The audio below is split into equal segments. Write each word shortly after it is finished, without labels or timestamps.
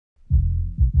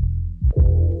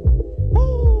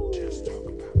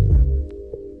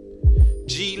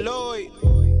G Lloyd,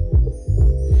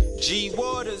 G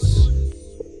Waters,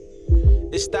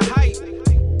 it's the hype.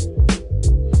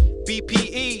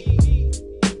 BPE,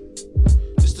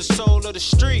 it's the soul of the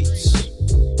streets.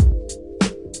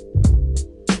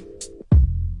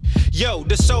 Yo,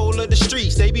 the soul of the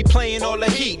streets, they be playing all the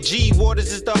heat. G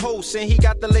Waters is the host and he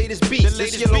got the latest beats.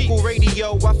 This your local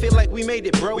radio, I feel like we made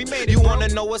it, bro. You wanna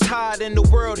know what's hot in the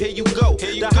world, here you go.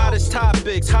 The hottest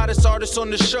topics, hottest artists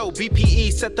on the show.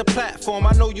 BPE set the platform,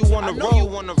 I know you wanna roll.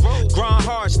 Grind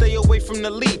hard, stay away from the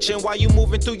leech. And while you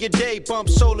moving through your day, bump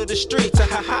soul of the streets.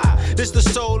 This the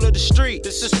soul of the street.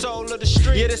 This the soul of the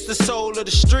street. Yeah, this the soul of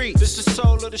the street. This the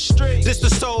soul of the street. This the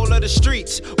soul of the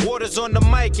streets. Waters on the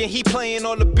mic and he playing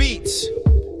all the beats.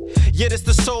 Yeah, this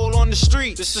the soul on the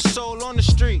street. This the soul on the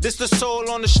street. This the soul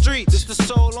on the street. This the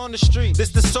soul on the street. This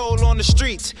the soul on the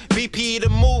streets. BP the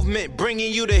movement,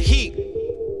 bringing you the heat.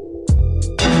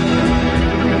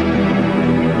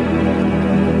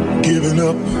 Giving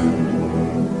up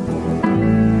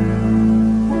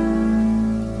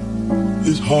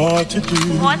is hard to do.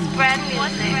 What's brand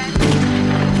music?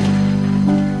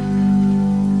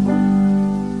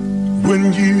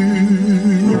 When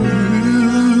you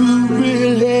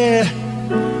really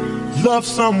love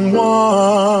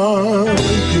someone,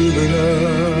 giving up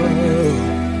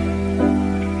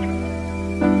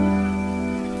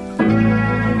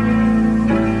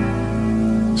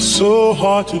so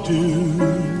hard to do.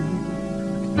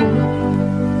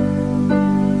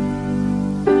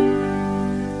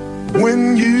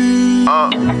 When you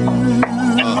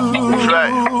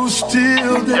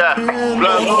still depend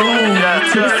on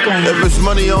If it's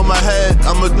money on my head,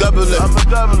 I'ma double it.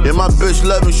 Yeah, my bitch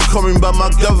love me, she call me by my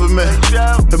government.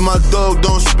 If my dog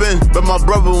don't spin, but my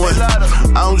brother win.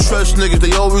 I don't trust niggas,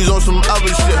 they always on some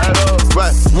other shit.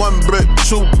 Right, 1 brick,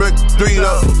 2 brick, 3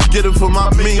 though. Get it for my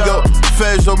amigo,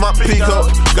 feds on my pico.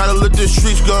 Gotta let the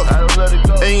streets go.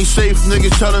 Ain't safe,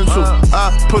 niggas telling to.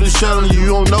 I put a shell on you, you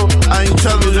don't know. I ain't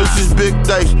telling you this is big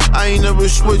dice. I ain't never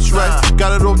switch right.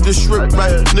 Got it off the strip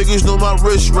right. Niggas know my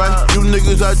wrist right. You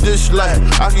niggas I dislike.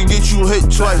 I can get you hit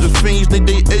twice. The fiends think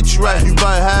they itch right. You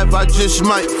buy half, I just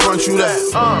might front you that.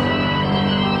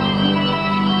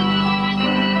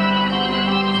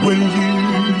 When you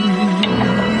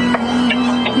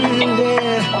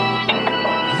really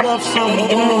love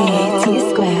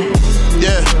someone.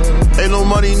 Yeah, ain't no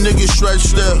money, niggas stretch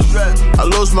still. I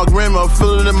lost my grandma, I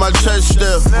feel it in my chest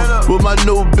still. With my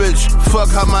new bitch, fuck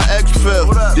how my ex feel.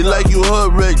 They like you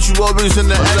hood rich, you always in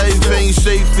the life ain't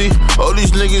safety. All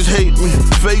these niggas hate me,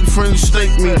 fake friends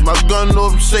snake me. My gun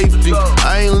off safety,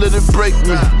 I ain't let it break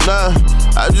me. Nah,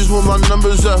 I just want my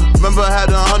numbers up. Remember I had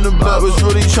 $100, was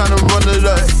really tryna run it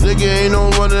up. Nigga ain't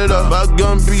no run it up, my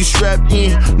gun be strapped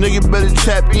in. Nigga better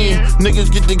tap in,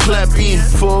 niggas get the clap in.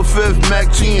 4/5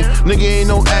 Mac 10, nigga ain't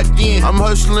no acting. I'm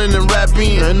hustling and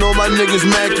rapping, and all my niggas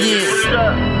Mac in.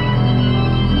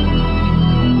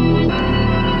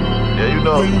 Yeah, you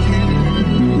know.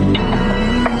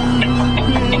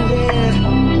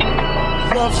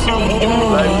 Love someone.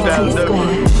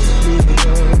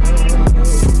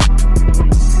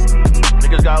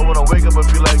 Niggas gotta wanna wake up and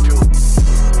be like you.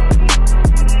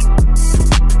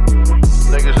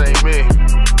 Niggas ain't me.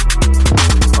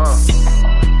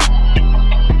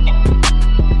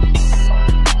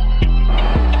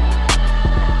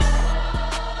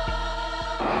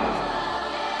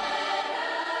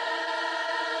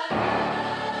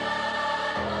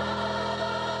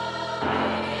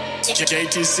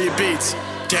 JTC Beats,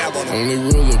 dab on it. Only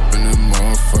real up in this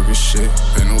motherfucking shit,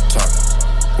 ain't no talking.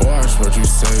 Watch what you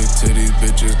say to these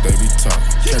bitches, they be talking.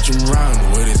 Catch him riding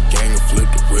with his gang and flip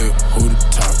the whip, who the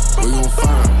top? We gon'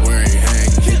 find where he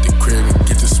hang, hit the crib and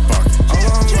get the spark. I'm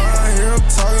online, here I'm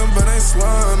talking, but ain't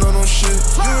sliding on no shit.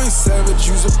 You ain't savage,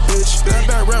 you's a bitch. That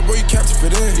bad rap boy, you capture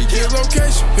fit in. He get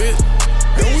location, bitch.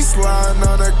 And we sliding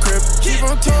on that crib, keep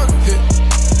on talking, hit.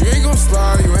 You ain't gon'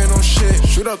 slide, you ain't no shit.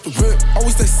 Shoot out the whip,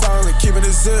 always stay silent, keeping it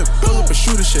zip. Pull up and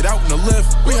shoot the shit out in the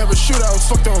lift. We have a shootout,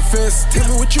 fucked on fence. Tell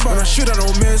me what you about, I shoot, I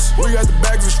don't miss. We got the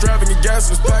bags of extravagant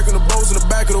gas, and packing the bows in the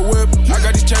back of the whip. I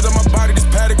got these chains on my body, this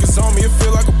paddock is on me, it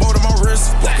feel like a boat on my wrist.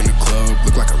 Walk in the club,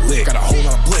 look like a lick. Got a whole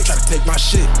lot of blick, try to take my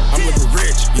shit. I'm living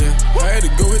rich, yeah. I had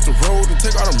to go hit the road and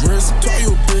take all them risks. Tell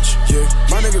you a bitch, yeah.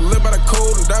 My nigga live by the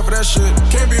code and die for that shit.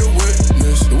 Can't be a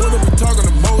witness. The one that we talking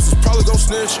the most is probably gon'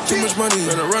 snitch. Too much money,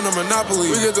 better run a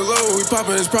monopoly. We get the low, we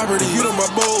poppin' his property. You know my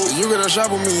bowl, you gotta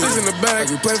shop with me. This in the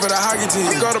bag, we play for the hockey team.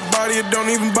 I got a body, it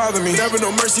don't even bother me. Never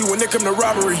no mercy when it come to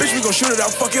robbery. Bitch, we gon' shoot it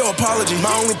out, fuck your apology.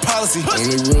 My only policy.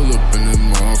 Only real up in this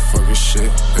motherfucking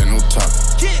shit, ain't no talking.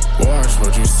 Watch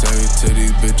what you say to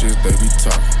these bitches, they be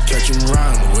talking. Catch him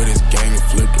riding with his gang and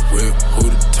flip the whip,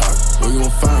 who the top? We gon'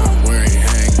 find where he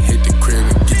hang.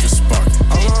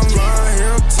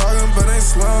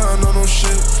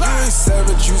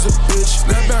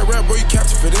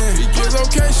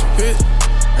 location, hit.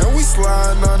 And we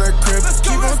sliding on that crib.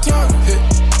 Keep on talking, hit.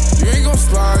 You ain't gon'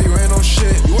 slide, you ain't on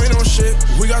shit. You ain't on shit.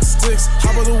 We got the sticks,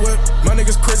 hop on the whip. My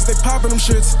niggas crazy, they poppin' them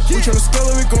shits. We tryna scale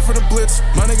it, we go for the blitz.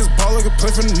 My niggas ball like a play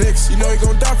for the Knicks. You know he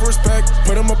gon' die for respect.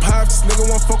 Put him up high if this nigga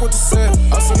won't fuck with the set.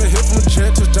 I send a hit from the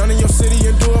jet, touch down in your city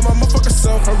and do it my motherfucking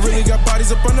self. I really got bodies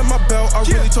up under my belt. I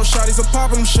really told shotties I'm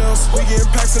poppin' them shells. We getting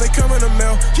packs and they come in the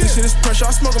mail. This shit is pressure,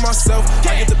 I smoke it myself.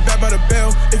 I get the bat by the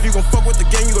bell. If you gon' fuck with the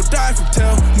gang, you gon' die if you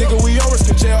tell. Nigga, we all risk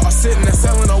in jail. I sit in that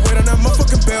cell and I wait on that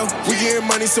motherfucking bell. We getting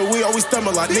money, so we always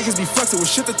stumble like niggas be flexing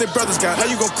with shit that their brothers got. How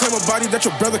you gon' claim a body that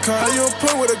your brother caught? How you gon'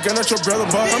 play with a gun that your brother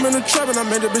bought? I'm in the trap and I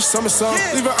made that bitch somersault.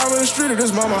 Leave her out in the street of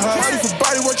this mama house. Body for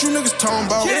body, what you niggas talking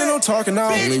about? Ain't no talking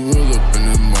now. Only rule up in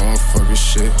this motherfucking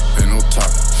shit, ain't no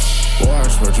talking.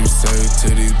 Watch what you say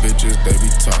to these bitches, they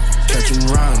be talking. Catch him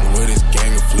riding with his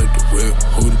gang and flip the whip,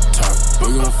 who the top?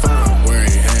 We gon' find where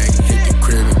he hang, hit the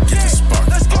crib and get the spark.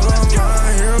 All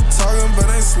online, here I'm talking, but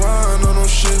ain't sliding on no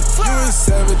shit. You ain't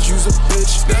savage, you's a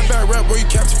bitch. That bad rap, boy, you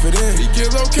capture fit in. He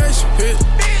get location, hit.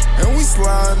 And we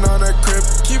sliding on that crib,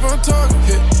 keep on talking,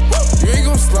 hit. You ain't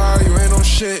gon' slide, you ain't on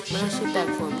shit. Run that shit back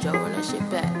for him, Joe, run that shit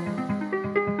back.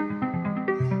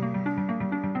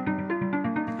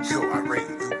 Yo, I rate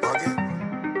you bugging.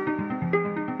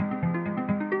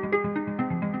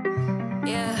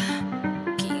 Yeah,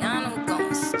 Keanu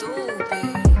going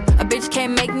stupid. A bitch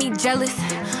can't make me jealous.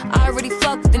 I already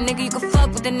fuck with the nigga, you can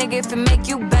fuck with the nigga if it make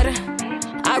you better.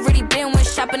 I already been went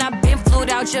shopping, I been flew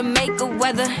out Jamaica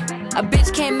weather. A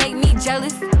bitch can't make me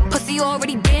jealous. Pussy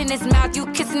already been in his mouth, you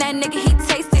kissing that nigga, he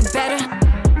tasted better.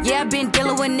 Yeah, I been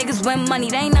dealing with niggas with money,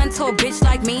 they ain't nothing to a bitch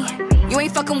like me. You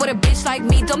ain't fucking with a bitch like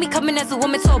me. Don't be coming as a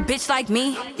woman to a bitch like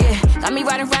me. Yeah, got me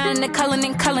riding around in the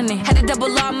Cullinan. Had to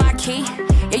double R my key.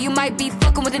 Yeah, you might be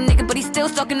fucking with a nigga, but he still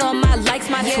stalking all my likes,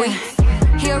 my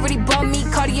tweets. He already bought me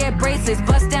Cartier bracelets.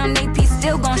 Bust down AP,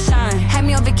 still gon' shine. Had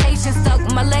me on vacation, stuck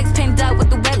with my legs pinned up with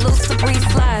the wet, loose, slippery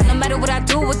slide. No matter what I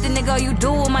do with the nigga or you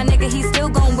do with my nigga, he still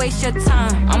gon' waste your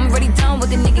time. I'm already done with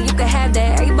the nigga, you can have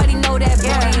that. Everybody know that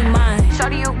boy ain't mine.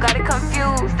 Shorty, you got it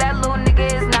confused. That little nigga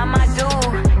is not my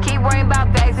dude. Keep worrying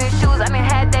about bags and shoes. I done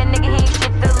had that nigga, he ain't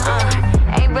shit to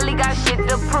lose. Ain't really got shit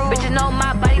to prove. Bitches know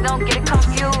my body, don't get it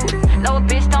confused. No, a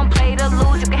bitch don't play to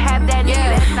lose. You can have that nigga,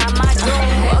 that's not my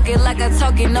dude. Walk it like I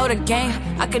talk it, know the game.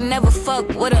 I could never fuck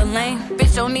with a lame.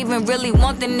 Bitch don't even really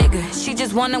want the nigga. She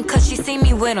just want him cause she see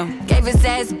me with him. Gave his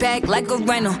ass back like a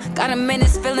rental. Got him in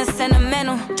his feelings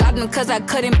sentimental. Dropped him cause I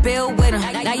couldn't build with him.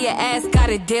 Now your ass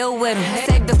gotta deal with him.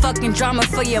 Save the fucking drama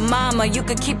for your mama. You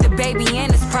could keep the baby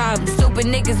and his problem. Stupid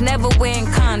niggas never wearing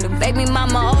condom. Baby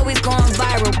mama always going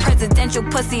viral. Presidential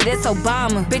pussy, this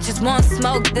Obama. Bitches want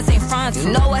smoke, this ain't France.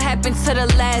 You know what happened to the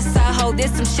last side hoe.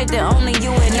 There's some shit that only you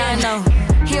and I know.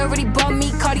 He already bought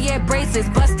me Cartier bracelets.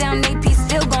 Bust down AP,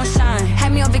 still gon' shine.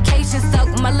 Had me on vacation, stuck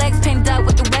with my legs pinned up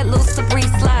with the wet, loose, slippery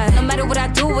slide. No matter what I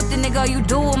do with the nigga or you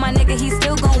do with my nigga, he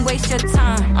still gon' waste your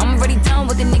time. I'm already done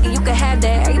with the nigga, you can have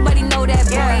that. Everybody know that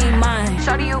boy ain't mine.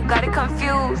 Shorty, you got it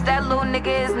confused. That little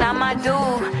nigga is not my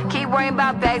dude. Keep worrying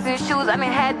about bags and shoes. I done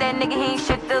had that nigga, he ain't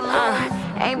shit to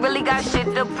lose. Ain't really got shit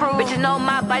to prove. Bitches know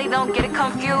my body, don't get it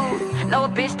confused. No, a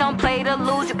bitch don't play to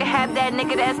lose. You can have that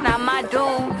nigga, that's not my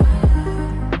dude.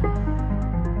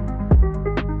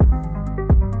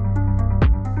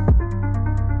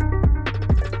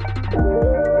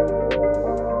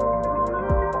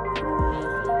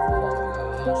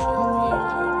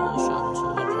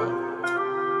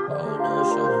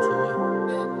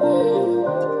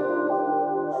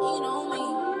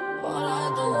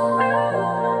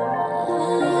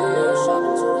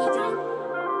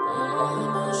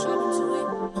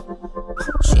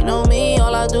 She know me,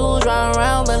 all I do is ride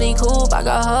around, Bentley coupe. I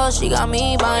got her, she got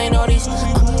me buying all these.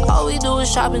 All we do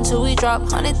is shop until we drop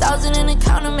 100,000 in the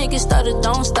counter, make it stutter,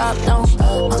 don't stop, don't.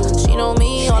 She know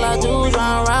me, all I do is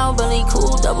ride around, Bentley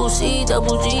coupe, double C,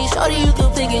 double G. Shorty, you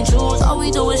can pick and choose. All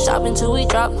we do is shop until we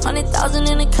drop 100,000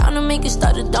 in the counter, make it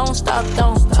stutter, don't stop,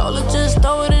 don't. Told her just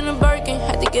throw it in the Birkin,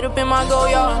 had to get up in my go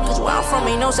yard. Cause where I'm from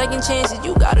ain't no second chances,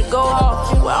 you gotta go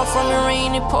hard. Where I'm from it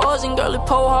rain, it pours, and girl it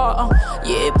pour hard.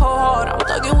 Yeah, it pour hard, I'm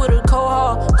thuggin' with a cold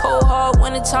hard,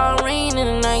 wintertime, rain in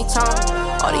the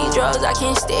nighttime. All these drugs, I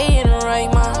can't stay in the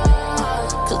right mind.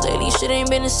 Cause lately shit ain't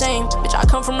been the same. Bitch, I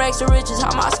come from rags to riches,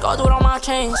 how my scars with all my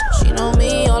chains. She know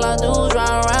me, all I do is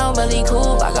ride around, Bentley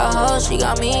coupe. I got her, she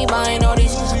got me buying all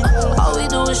these. All we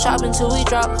do is shop until we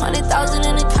drop 100,000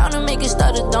 in the counter, make it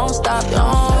stutter, don't stop,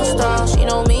 don't stop. She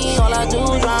know me, all I do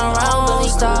is ride around,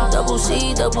 Bentley coupe, double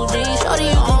C, double G. Shorty,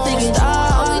 you can pick and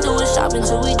stop. All we do is shop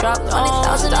until we drop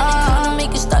 100,000 in the counter,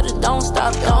 make it stutter, don't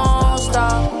stop, don't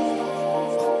stop.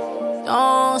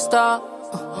 Don't stop.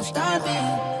 Don't stop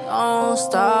it. Don't don't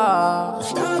stop.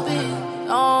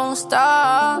 Don't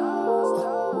stop.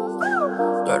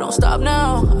 Girl, don't stop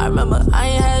now. I remember I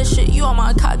ain't had shit, you on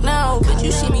my cock now. Bitch,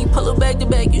 you see me pull it back to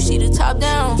back, you see the top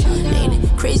down. Ain't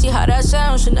it crazy how that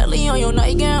sounds? Chanel on your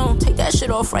nightgown. Take that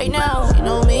shit off right now. You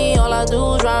know me, all I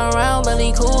do is ride around,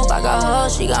 belly coupe. I got her,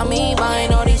 she got me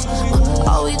buying all these.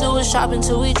 All we do is shop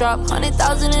until we drop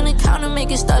 100,000 in the counter, make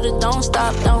it stutter, don't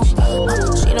stop, don't.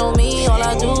 She know me, all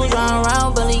I do is ride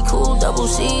around, belly coupe, double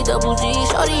C, double G.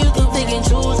 Shorty, you can pick and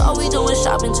choose. All we do is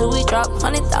shop until we drop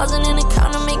 100,000 in the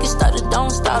counter, make it stutter, don't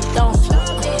stop, don't.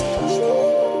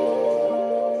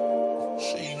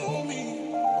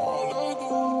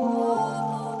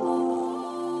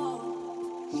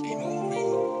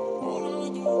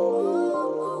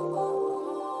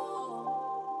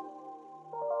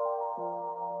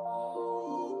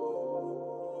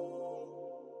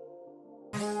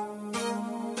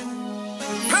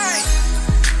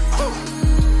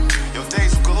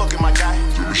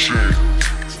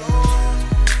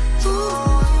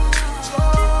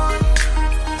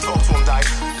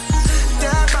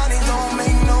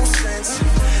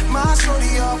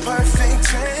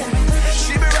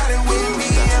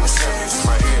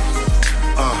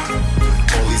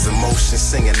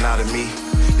 Singing out of me,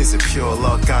 is it pure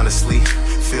luck? Honestly,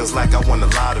 feels like I won the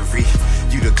lottery.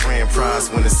 You the grand prize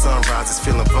when the sun rises,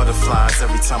 feeling butterflies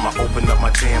every time I open up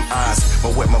my damn eyes. My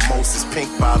wet mimosas, pink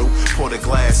bottle, pour the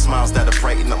glass, smiles that'll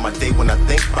brighten up my day when I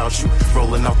think about you.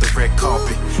 Rolling out the red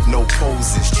carpet, no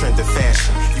poses, trend of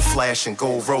fashion. You flashing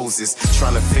gold roses,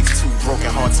 trying to fix two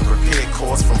broken hearts and repair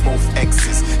calls from both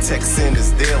exes. Text in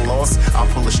is their loss, I'll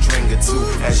pull a string or two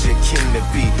as your king to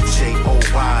be.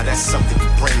 J-O-Y, that's something you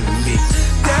bring to me.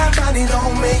 That body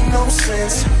don't make no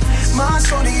sense. My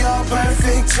shorty all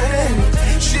perfect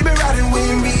 10. She been riding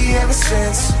with me ever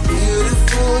since.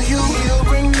 Beautiful, you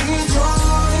bring me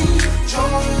joy,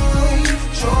 joy,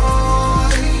 joy.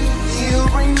 You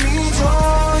bring me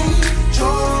joy,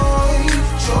 joy,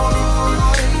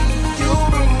 joy. You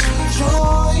bring me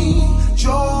joy,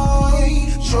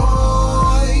 joy,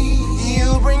 joy.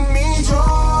 You bring me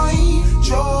joy,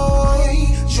 joy,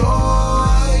 joy.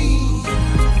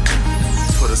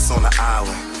 Put us on the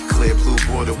island. Clear blue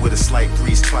border with a slight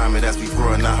breeze climate as we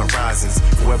broaden our horizons.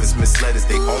 Whoever's misled is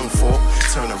their own fault.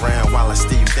 Turn around while I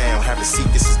steer you down. Have a seat,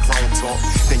 this is grown talk.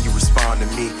 Then you respond to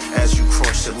me as you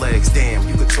cross your legs. Damn,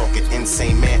 you could talk an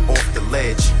insane man off the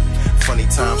ledge. Funny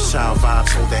times, child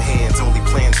vibes, holding hands. Only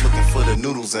plans looking for the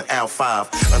noodles in Al 5.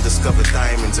 Undiscovered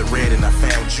diamonds are red and I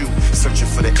found you. Searching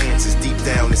for the answers deep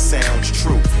down, it sounds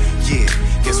true. Yeah,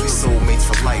 guess we soulmates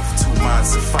for life. Two minds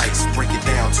suffice. Break it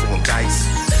down to them dice.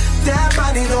 That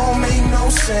body don't make no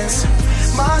sense.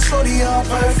 My shorty all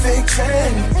perfect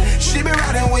 10. She been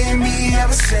riding with me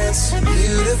ever since.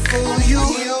 Beautiful, you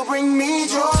bring me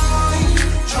joy,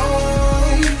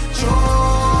 joy,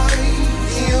 joy.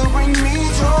 You bring me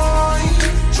joy,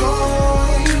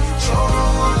 joy,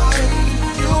 joy.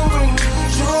 You bring me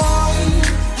joy,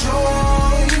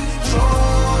 joy,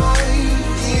 joy.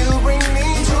 You bring me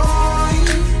joy,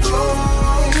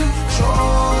 joy,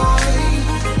 joy.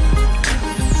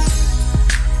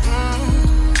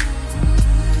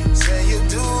 Say you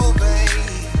do, babe.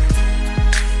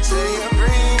 Say you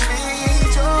bring me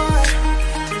joy.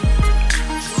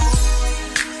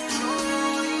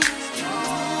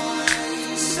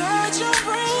 Said you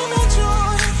bring me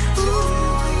joy. Ooh.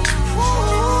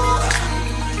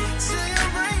 Say you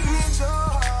bring me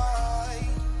joy.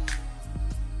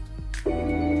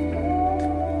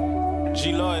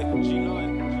 G-Lloyd.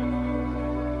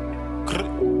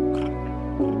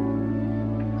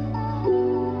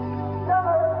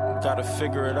 Gotta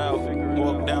figure it out.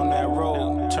 Walk down that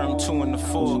road, turn 2 into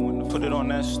 4, put it on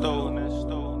that stove.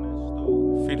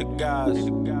 Free the guys,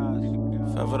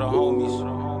 forever the homies.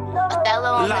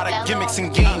 A lot of gimmicks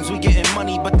and games, we getting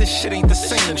money, but this shit ain't the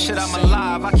same. Shit, I'm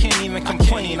alive, I can't even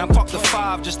complain. I parked the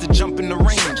 5 just to jump in the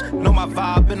range. Know my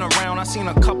vibe, been around, I seen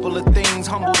a couple of things,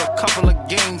 humbled a couple of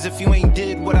games. If you ain't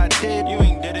did what I did,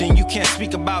 then you can't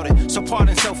speak about it. So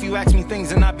pardon self, you ask me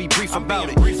things and I be brief about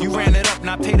it. You ran it up,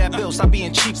 not pay that bill, stop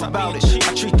being cheap about it.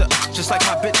 I treat the just like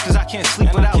my bitch, cause I can't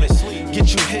sleep without it.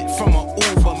 Get you hit from a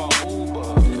Uber.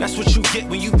 That's what you get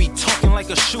when you be talking like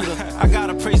a shooter. I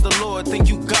gotta praise the Lord, thank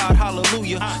you God,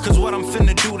 hallelujah. Cause what I'm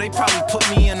finna do, they probably put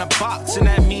me in a box. And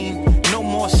that mean no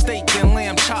more steak and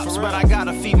lamb chops. But I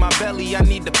gotta feed my belly, I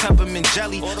need the peppermint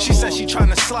jelly. She said she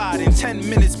tryna slide, in 10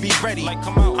 minutes be ready.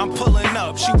 I'm pulling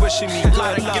up, she wishing me good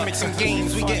luck. Gimmicks and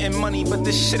games, we getting money, but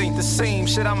this shit ain't the same.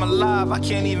 Shit, I'm alive, I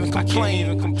can't even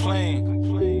complain.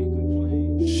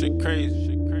 Shit crazy.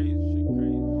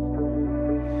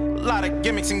 Lot of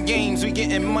gimmicks and games, we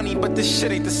getting money, but this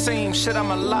shit ain't the same. Shit,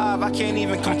 I'm alive, I can't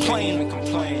even complain.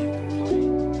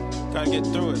 Gotta get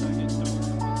through it.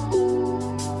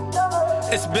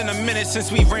 It's been a minute since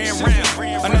we ran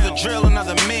round. Another drill,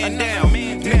 another man down.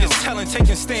 Niggas telling,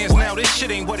 taking stands now. This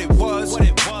shit ain't what it was.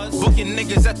 Booking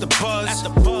niggas at the buzz.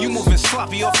 You moving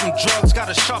sloppy off some drugs.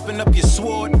 Gotta sharpen up your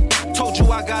sword. Told you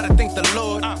I gotta thank the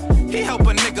Lord. He help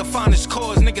a nigga find his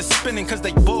cause. Niggas spinning cause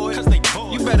they bored.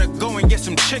 You better go and get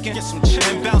some chicken.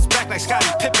 And bounce back like Scottie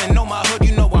Pippen. Know my hood,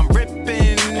 you know I'm ripping.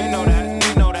 They know that,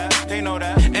 they know that, they know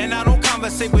that. And I don't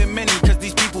conversate with many cause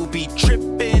these people be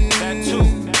tripping. That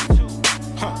too.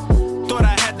 Thought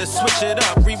I had to switch it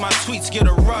up. Read my tweets, get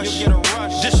a rush.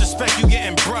 Disrespect, you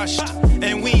getting brushed.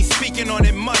 And we ain't speaking on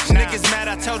it much. Niggas mad,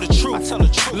 I tell the truth.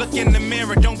 Look in the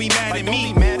mirror, don't be mad at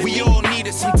me. We all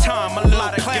needed some time, a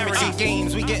lot of clarity.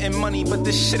 Games, we getting money, but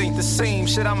this shit ain't the same.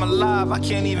 Shit, I'm alive, I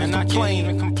can't even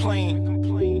complain.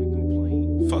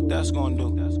 Fuck that's gonna do.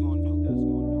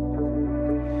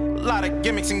 A lot of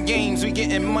gimmicks and games, we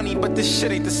getting money, but this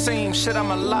shit ain't the same. Shit,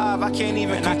 I'm alive, I can't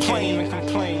even complain.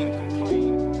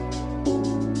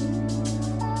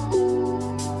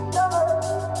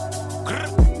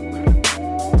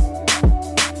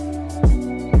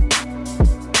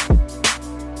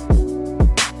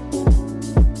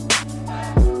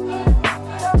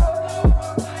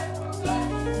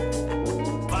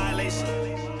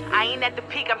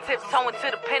 Tiptoeing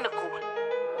to the pinnacle.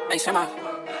 Hey, Shema.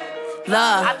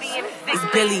 Love, it's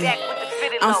Billy.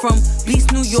 I'm from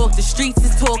Beast, New York, the streets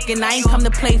is talking. I ain't come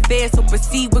to play fair, so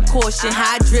proceed with caution.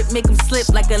 How I drip, make them slip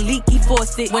like a leaky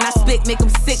faucet. When I spit, make them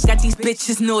sick, got these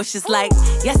bitches nauseous. Like,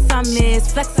 yes I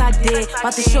miss, flex I did.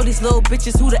 About to show these little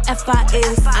bitches who the F I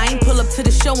is. I ain't pull up to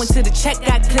the show until the check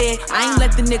got cleared. I ain't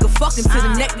let the nigga fuck until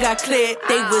the neck got cleared.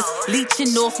 They was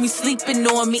leeching off me, sleeping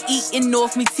on me, eating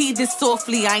off me, teething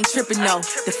softly. I ain't tripping, no.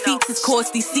 The feet is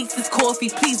costly, seats is coffee.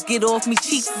 Please get off me,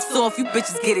 cheeks is soft. You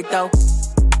bitches get it, though.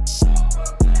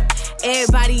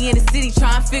 Everybody in the city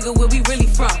trying to figure where we really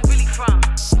from.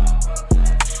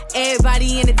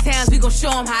 Everybody in the towns, we gon'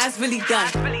 show them how it's really done.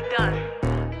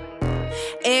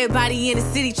 Everybody in the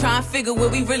city trying to figure where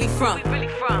we really from.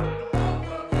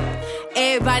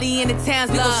 Everybody in the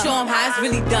towns, we gon' show them how it's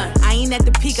really done. I ain't at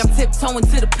the peak, I'm tiptoeing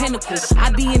to the pinnacle.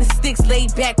 I be in the sticks,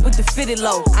 laid back with the fitted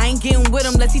low. I ain't getting with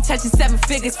him unless he touching 7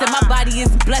 figures. Said my body is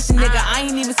a blessing, nigga, I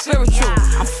ain't even spiritual.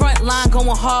 I'm front line, going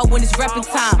hard when it's reppin'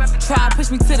 time. Try to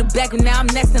push me to the back, and now I'm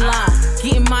next in line.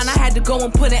 Getting mine, I had to go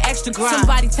and put an extra grind.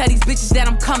 Somebody tell these bitches that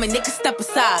I'm coming, they can step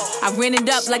aside. I ran it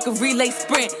up like a relay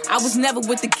sprint. I was never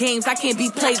with the games, I can't be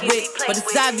played with. But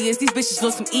it's obvious, these bitches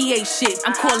on some EA shit.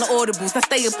 I'm calling audibles, I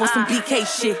stay up on some BK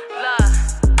shit.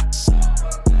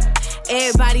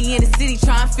 Everybody in the city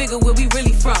trying to figure where we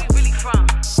really from.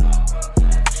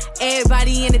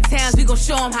 Everybody in the towns, we gon'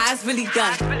 show them how it's really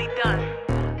done.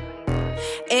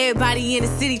 Everybody in the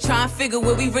city trying to figure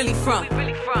where we really from.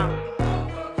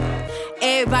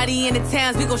 Everybody in the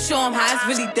towns, we gon' show them how it's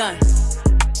really done.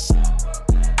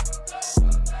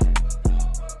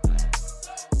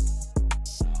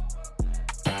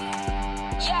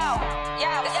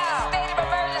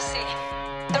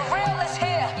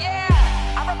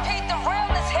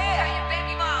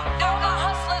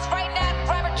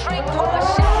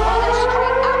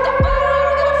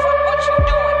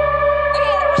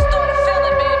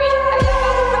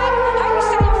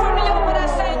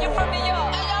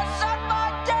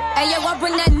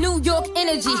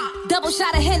 Double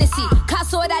shot of Hennessy,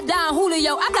 Caso that down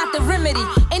Julio, I got the remedy.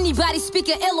 Anybody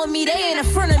speaking ill on me, they ain't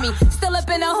in front of me. Still up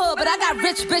in the hood, but I got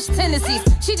rich bitch tendencies.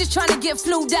 She just trying to get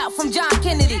flued out from John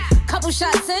Kennedy. Couple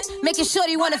shots in, making sure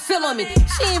they wanna feel on me.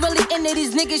 She ain't really into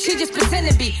these niggas, she just pretend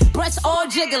to be. Breasts all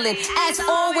jiggling, ass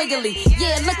all wiggly.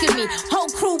 Yeah, look at me, whole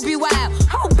crew be wild.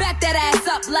 Hold back that ass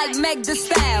up like Meg Thee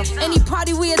Stallion. Any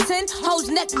party we attend, hoes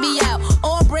neck be out.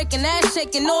 All breaking, ass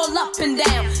shaking, all up and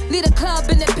down. Lead a club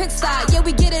in the pit side, yeah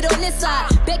we get it on this side.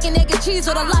 Bacon, egg, and cheese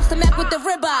or the lobster mac with the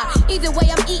ribeye. Either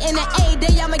way, I'm eating it a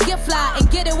day, I'ma get fly and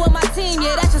get it with my team.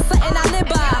 Yeah, that's just something I live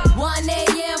by. 1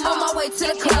 a.m. on my way to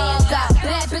the club. Got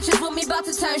bad bitches with me, about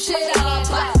to turn shit up.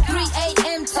 3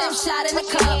 a.m. 10 shot in the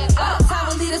cup.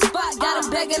 Time to leave the spot, got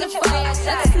him begging to fuck.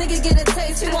 Let this nigga get a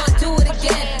taste, he wanna do it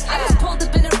again. I just pulled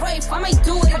up in a rafe, I might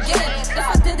do it again. If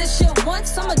I did this shit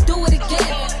once, I'ma do it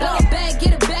again. Blow a bag,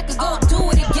 get it back and go do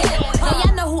it again. Yeah,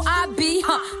 y'all know who I be,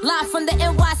 live from the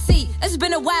NYC. It's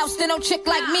been a while, still no chick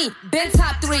like me. Been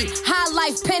top 3, high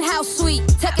life, penthouse suite.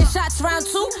 Taking shots round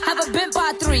 2, haven't been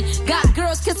by 3. Got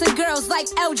girls kissing girls like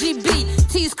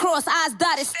LGB. T's crossed, eyes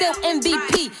dotted, still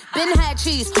MVP. Been had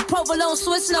cheese, provolone,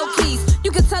 Swiss, no keys.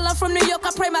 You can tell I'm from New York,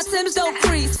 I pray my Timbs don't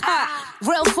freeze. Ha,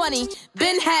 real funny,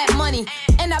 been had money.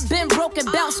 And I've been broken,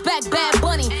 bounce back, bad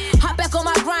bunny. Hop back on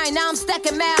my grind, now I'm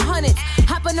stacking mad hundreds.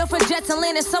 Hopping up for jets and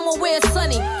landing somewhere where it's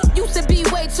sunny. Used to be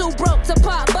way too broke to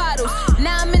pop bottles.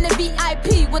 Now I'm in the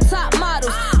VIP with top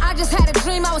models. I just had a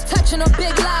dream I was touching a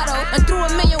big lotto. And threw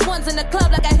 $1 million in the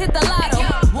club like I hit the lotto.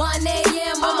 1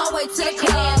 a.m. on my way to the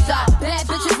club. Bad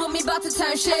bitches with me about to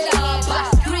turn shit up.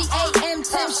 3 a.m.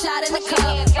 10 shot in the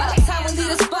club. By the time we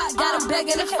leave the spot, got him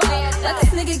begging to fuck. Let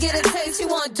this nigga get a taste, he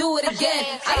wanna do it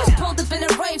again. I just pulled up in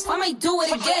the race, I may do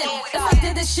it again. If I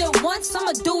did this shit once,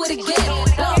 I'ma do it again.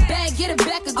 Blow it back, get it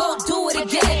back, and go do it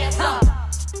again.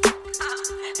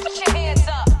 Put your hands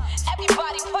up.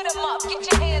 Everybody put them up.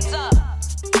 Get your hands up.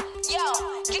 Yo,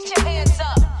 get your hands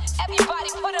up. Everybody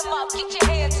put them up. Get your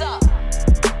hands up.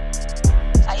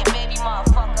 Are you baby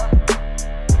motherfucker?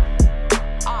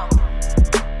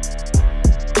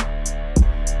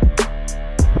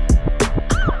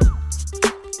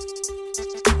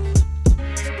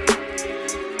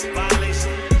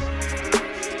 Violation.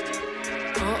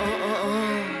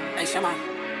 Hey, Shama.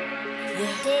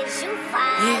 Did you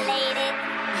violate it?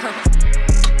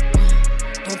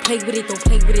 Don't play with it, don't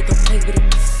play with it, don't play with it.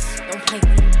 Don't play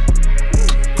with it.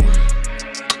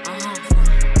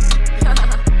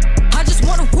 I just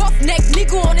want a roughneck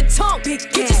nigga on the tongue. You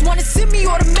just wanna send me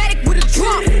automatic with a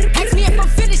drum. Ask me if I'm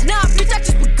finished, nah, bitch, I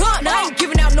just begun. I ain't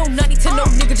giving out no nutty to no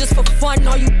nigga just for fun.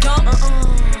 Are you dumb?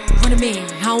 Run a man,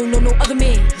 I don't know no other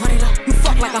man. Run it up. You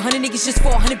fuck like 100 niggas just for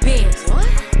 100 bands. What?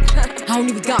 I don't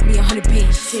even got me 100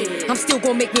 bands. Shit. I'm still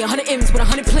gonna make me 100 M's with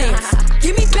 100 plans.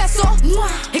 Give me peso,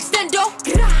 extendo.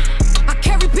 I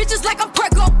carry bitches like I'm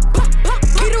Prego.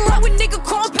 Beat around with nigga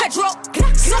called Pedro.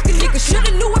 Suck a nigga,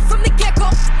 shoulda knew it from the get-go.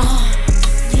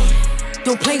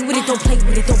 Don't play with it, don't play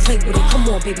with it, don't play with it. Come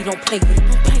on, baby, don't play with it,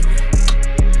 don't play with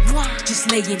it. Just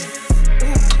lay in it.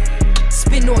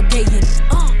 Spin all day in it.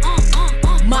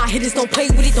 My hitters don't play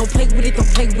with it, don't play with it, don't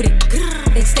play with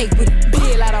it. They stay with it.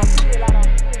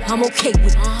 I'm okay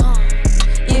with it.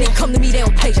 When they come to me, they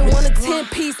don't play with it. You want a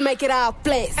 10-piece, make it all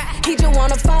flex. He just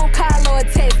want a phone call or a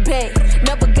text back.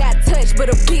 Never got touched, but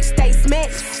a bitch stay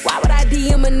smashed. Why would I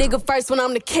DM a nigga first when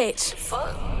I'm the catch?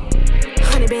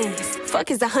 100 bands, fuck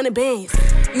is 100 bands.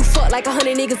 You fuck like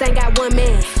 100 niggas ain't got one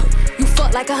man. You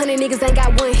fuck like 100 niggas ain't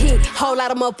got one hit. Whole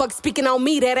lot of motherfuckers speaking on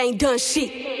me that ain't done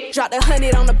shit. Dropped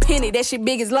 100 on a penny, that shit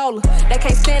big as Lola. They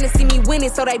can't stand to see me winning,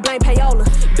 so they blame payola.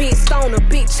 Big stoner,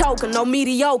 big choker, no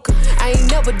mediocre. I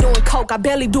ain't never doing coke, I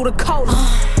barely do the cola.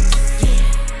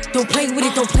 Don't play with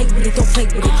it, don't play with it, don't play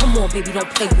with it. Come on, baby, don't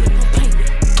play with it, don't play with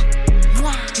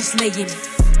it. Just lay in it.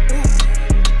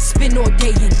 Spin all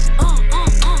day in it.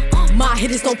 My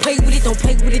hitters don't play with it, don't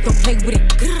play with it, don't play with it.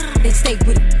 They stay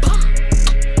with it.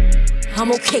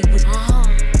 I'm okay with it.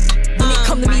 When they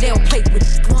come to me, they don't play with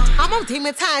it. I'm on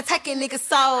demon time, taking niggas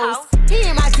souls. He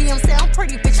in my DM say I'm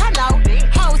pretty, bitch, I know.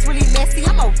 Hoes really messy,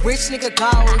 I'm a rich nigga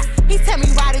goals. He tell me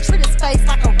ride and treat his face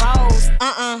like a rose.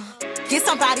 Get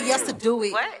somebody else to do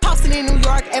it. Posting in New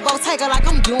York at Bottega like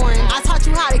I'm doing. I taught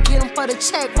you how to get them for the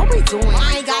check, what we doing?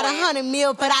 I ain't got 100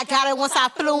 mil, but I got it once I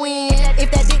flew in.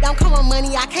 If that dick don't come with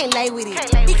money, I can't lay with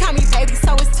it. He call me baby,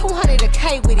 so it's 200 a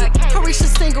K with it. Carisha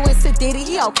single and Sadiddy,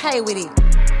 he okay with it.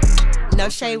 No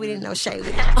shade with it, no shade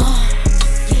with it.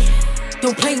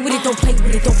 Don't play with it, don't play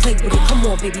with it, don't play with it. Come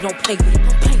on, baby, don't play with it,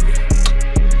 don't play with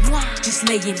it. Just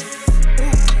lay in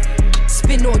it.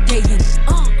 Spin all day in it.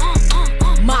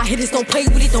 My hitters don't play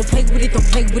with it, don't play with it, don't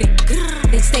play with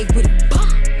it. They stay with it.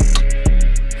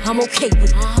 I'm okay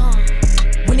with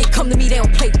it. When they come to me, they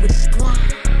don't play with it.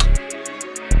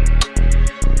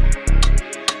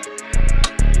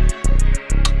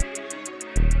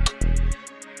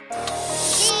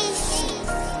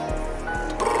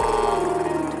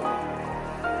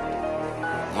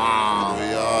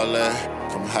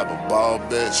 Come have a ball,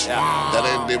 bitch. That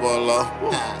ain't D-Ball.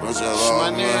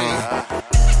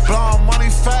 Blowing money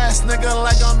fast, nigga,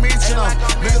 like I'm meeting them.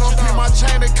 Nigga, don't pee my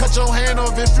chain and cut your hand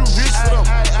off if you reach for them.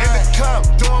 In the club,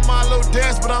 doing my little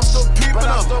dance, but I'm still peeping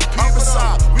them.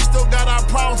 Upside, we still got our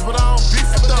problems, but I don't beef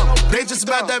with them. They just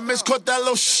mad that bitch caught that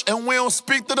little shh, and we don't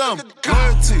speak to them.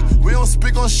 Loyalty, we don't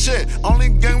speak on shit, only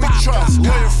gang we trust.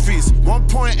 Lawyer fees,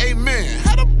 1.8 million,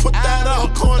 had to put that up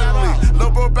accordingly.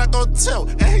 Lil' bro back on tilt,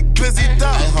 and he glizzy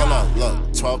down. Hey, hold up,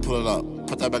 look, 12, pull it up.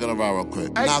 Put that back in the ride real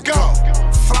quick. Now go.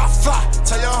 Fly, fly.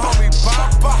 Tell your homie,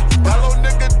 bye, bye. That little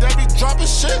nigga that be dropping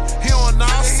shit, he on 9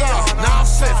 south, 9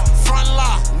 fifth, front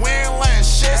line. We ain't laying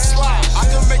shit.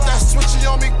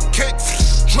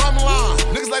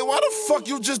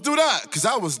 you just do that? Cause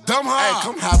I was dumb high. Hey,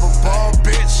 come have a ball,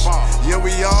 bitch. Yeah,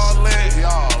 we all lit.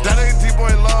 That ain't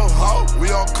D-Boy low, ho. We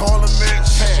all call him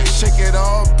Mitch. Hey, shake it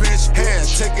all, bitch. Hey,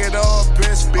 take it all,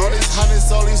 bitch. All these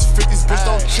hundreds, all these 50s, bitch,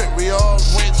 don't trip. We all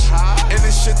rich. And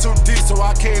this shit too deep, so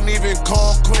I can't even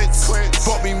call quits.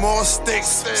 Bought me more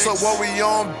sticks. So what we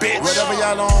on, bitch? Whatever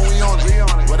y'all on, we on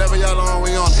it. Whatever y'all on,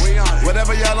 we on it.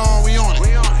 Whatever y'all on, we on it.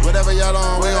 Whatever y'all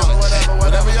on, we on it.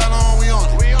 Whatever y'all on, we on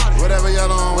it. Whatever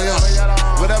y'all on, we on it.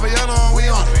 Whatever y'all on, we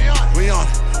on it. We on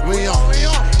it. We on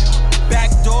it.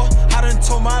 Back door, I done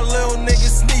told my little nigga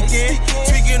sneak in.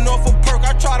 Tweaking off a perk,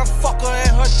 I try to fuck her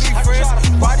and her three friends.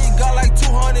 Body got like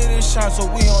 200 and shine, so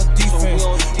we on defense.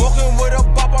 Walking with a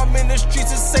bop, I'm in the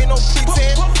streets, this ain't no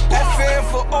pretend. FN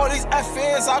for all these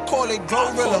FNs, I call it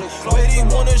Glorilla. Where he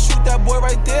wanna shoot that boy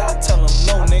right there, I tell him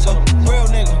no, nigga. Real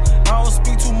nigga, I don't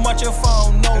speak too much if I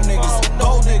don't know niggas.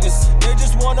 Go niggas, they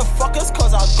just wanna fuck us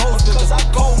cause I go niggas. I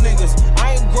go niggas,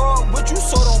 I ain't grow up with you,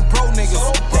 so don't bro niggas.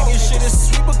 Thinking shit is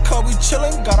sweet because we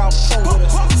chillin', got our pole with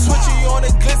us. Switchy on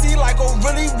the glizzy like, oh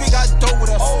really, we got dough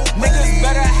with us. Niggas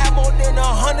better have more than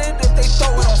 100 if they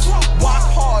throw it us. Walk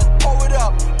hard, pull it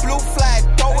up, blue flag,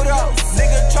 throw it up.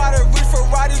 Nigga try to reach for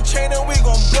Roddy chain and we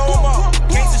gon' blow him up.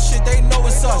 Gangsta shit, they know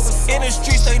it's us. In the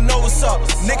streets, they know it's up.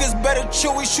 Niggas better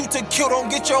chill, we shoot to kill, don't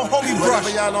get your homie brushed.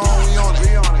 Whatever y'all on, we on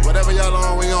it. Whatever y'all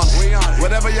on, we on it.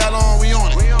 Whatever y'all on, we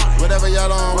on it. Whatever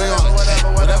y'all on, we on it.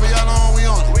 Whatever y'all on, we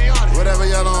on it. Whatever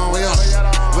y'all on, we on it.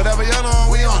 Whatever y'all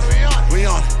on, we on it. We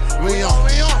on it. We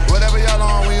on it. Whatever y'all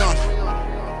on, we on it.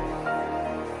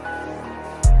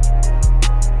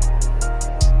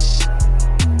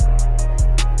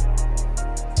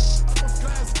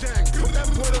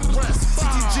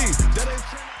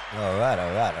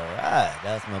 All right.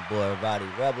 That's my boy Roddy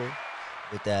Rebel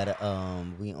with that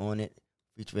We On It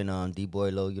featuring D-Boy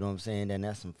Low, you know what I'm saying? Then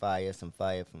that's some fire from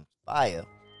Fire.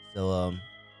 So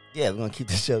yeah, we're gonna keep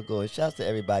the show going. Shouts to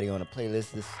everybody on the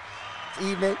playlist this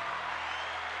evening.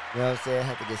 You know what I'm saying? I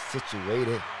had to get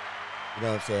situated. You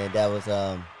know what I'm saying? That was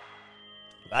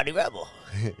Roddy Rebel.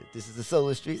 This is the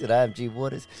Solar Streets, and I'm G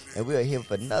Waters, and we are here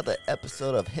for another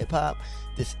episode of Hip Hop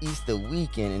this Easter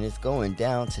weekend, and it's going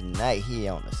down tonight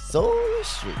here on the Solar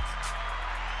Streets.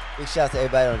 Big shout to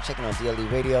everybody on checking on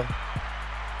DLE Radio.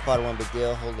 Part of One Big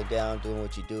Deal, holding it down, doing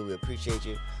what you do. We appreciate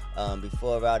you.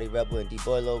 Before Roddy Rebel and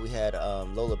D-Boy Low, we had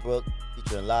Lola Brooke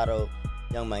featuring Lotto,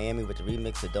 Young Miami with the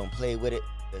remix of Don't Play With It.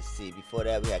 Let's see, before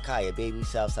that we had Kaya Baby,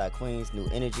 Southside Queens, New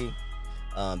Energy,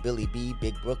 Billy B,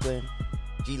 Big Brooklyn,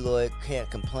 G Lloyd, Can't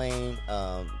Complain,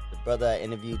 the brother I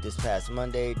interviewed this past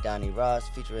Monday, Donnie Ross,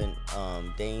 featuring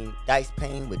Dice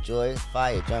Payne with Joy,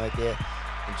 fire joint right there.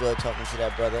 Enjoyed talking to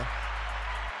that brother.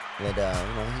 And,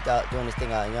 he's out doing this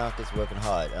thing out in Yonkers, working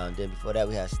hard. Then before that,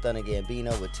 we had Stunner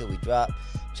Gambino with Till We Drop,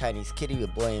 Chinese Kitty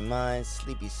with Boy in Mind,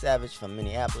 Sleepy Savage from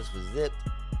Minneapolis with Zipped.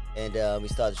 And we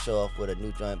started the show off with a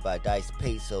new joint by Dice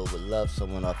Peso with Love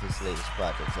Someone off his latest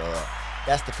project. So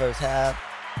that's the first half.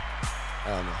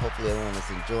 Hopefully everyone is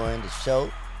enjoying the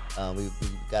show. We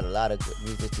got a lot of good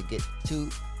music to get to.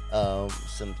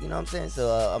 Some, you know what I'm saying? So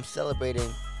I'm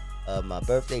celebrating my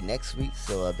birthday next week.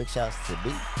 So big shouts to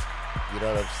B. You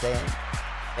know what I'm saying?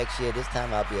 Next year, this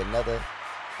time, I'll be another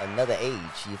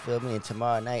age. You feel me? And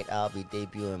tomorrow night, I'll be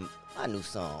debuting my new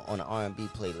song on the R&B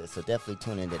playlist. So definitely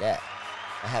tune into that.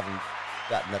 I haven't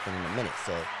dropped nothing in a minute,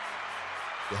 so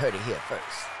you heard it here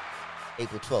first.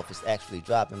 April 12th is actually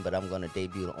dropping, but I'm going to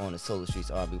debut on the Solar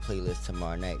Streets R&B playlist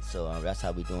tomorrow night. So that's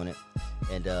how we're doing it.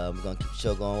 And we're going to keep the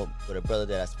show going with a brother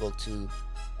that I spoke to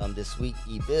this week,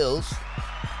 E-Bills.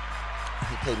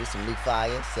 He played me some new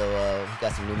fire, so he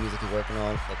got some new music he's working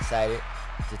on. Excited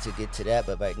to get to that,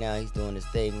 but right now he's doing this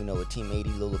thing, with Team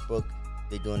 80, Lola Brooke.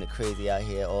 They're doing it crazy out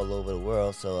here all over the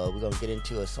world, so we're going to get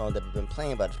into a song that we've been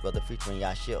playing by this brother featuring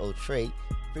Yashir O'Trey,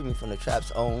 Free Me From the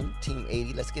Trap's own Team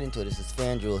 80. Let's get into it. This is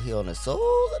Fandrew here on the Soul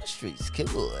of the Streets. Kid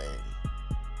boy.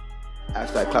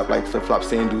 Ask that clap like flip-flop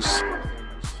sandals.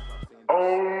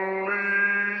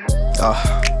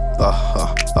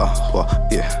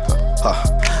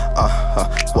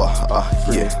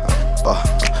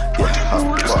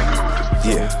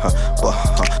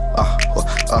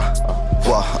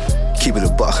 Keep it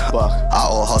a buck. I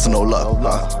all hustle, no luck.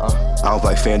 I don't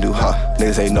play FanDuel,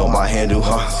 Niggas ain't know my handle,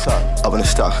 Up in the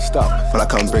stock. When I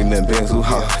come bring them bands,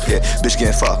 Yeah, bitch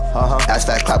getting fucked. Ass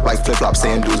fat clap like flip flop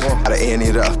sandals. Out of and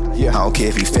it up. I don't care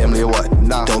if you family or what.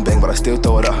 Don't bang, but I still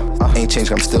throw it up. Ain't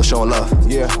changed, I'm still showing love.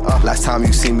 Last time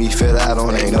you see me feel that, I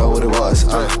don't ain't know what it was.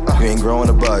 You ain't growing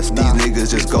a buzz. These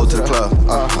niggas just go to the club.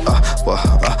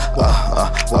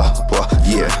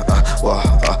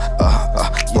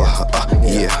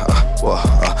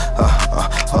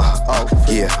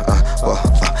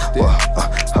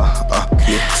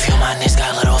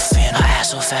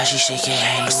 how she shake it.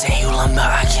 I'm saying you lumber,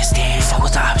 I can't stand. Fuck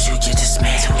with the ops, you get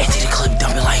dismantled. Empty the clip,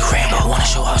 dumping like Rambo. Wanna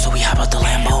show off, so we hop out the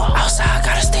Lambo. Outside,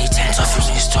 gotta stay tense. Tough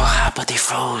niggas talk hot, but they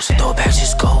froze. Throw it back,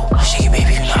 just go. Shake it,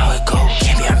 baby, you know how it go.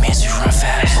 Can't be our man, so you run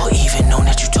fast. Or even know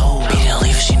that you told. Beat didn't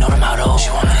leave her, she know the motto.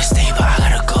 She want me to stay, but I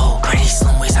gotta go. Pretty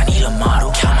slim waist, I need a model.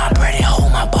 Count my bread and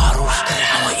hold my bottles.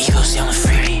 I'm with egos, yelling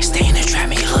freebie. Stay in the trap,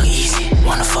 make it look easy.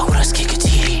 Wanna fuck with us, kick a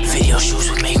TD. Video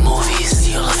shoots, we make movies.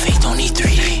 Steal a fake, don't need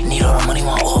 3D. Need all the money,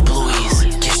 want all blueies.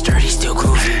 Get sturdy, still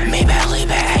groovy. Maybach, lay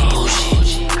back, act bullshit.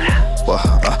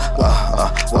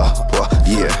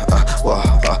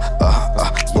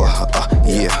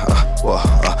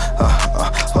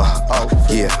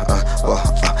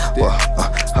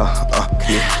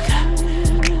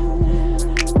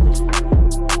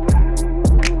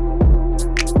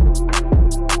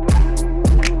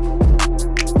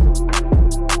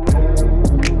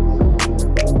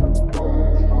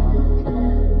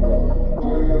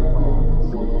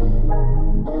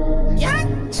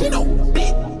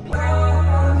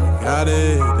 Got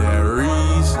it, that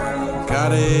reason.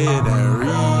 Got it, that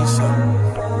reason.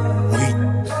 Wait.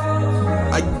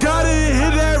 I got it,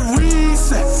 hit that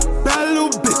reset. Bad little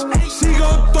bitch. She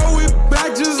gon' throw it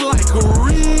back just like a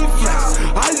reflex.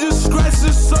 I just scratched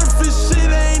the surface, shit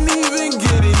ain't even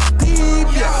getting deep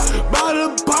yet. About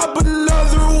to pop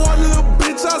another one, little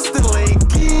bitch, I still ain't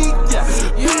geek yet.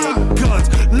 Big guns,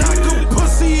 knock a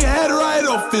pussy head right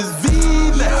off his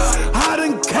V-neck. I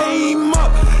done came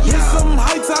up, hit some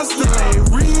heights I still ain't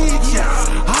reach yet.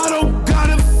 I don't got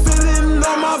a feeling,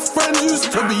 all my friends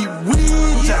used to be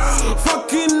weak yet.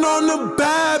 Fucking on the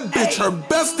bad bitch, her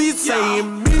bestie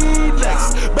saying me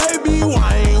next. Baby,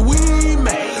 why ain't we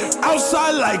mad?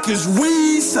 Outside like it's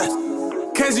recess.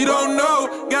 Case you don't know,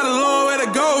 got a long way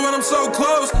to go when I'm so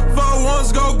close.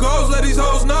 4-1s go goals, let these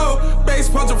hoes know. Bass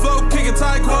punch and flow, kicking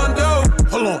taekwondo.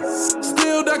 Hold on.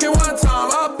 Still ducking one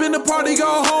time, up in the party,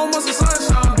 go home once the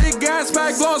sunshine. Big gas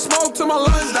pack, blowing smoke till my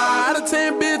lungs die. Out of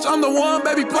 10, bitch, I'm the one,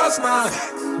 baby, +9.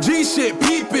 G shit,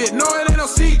 peep it, no it ain't no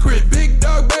secret. Big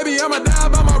dog, baby, I'ma die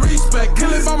by my respect.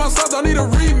 Kill it by myself, don't need a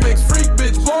remix. Freak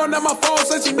bitch, blowing at my phone,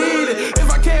 said she need it.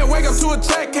 If I can't wake up to a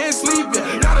check, can't sleep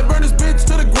it. Gotta burn this bitch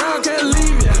to the ground, can't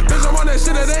leave it. Bitch, I'm on that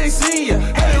shit that they ain't seen yet.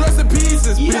 Hey, rest in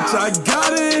pieces, bitch, I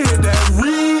got it, hit that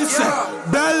reset.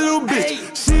 Bad little bitch,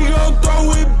 she gon'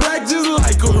 throw it back just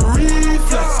like a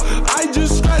reflex. I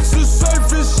just scratched the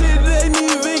surface, shit ain't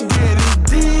even getting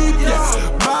deep yet.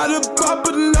 About to pop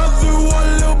another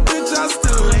one, little bitch, I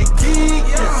still ain't geek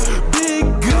yet. Big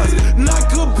guns, knock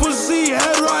a pussy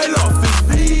head right off his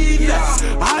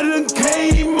V-neck. I done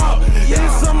came up,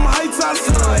 hit some heights I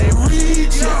still ain't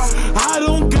reach yet. I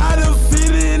don't got a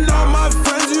feeling, all my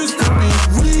friends used to be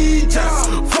rejects.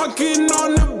 Fucking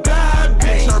on the bad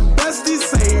bitch, her bestie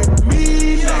saying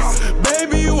me next.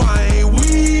 Baby, why ain't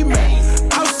we mad?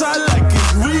 Outside like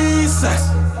it's recess.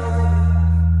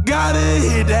 Gotta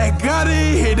hit that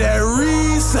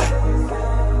reset.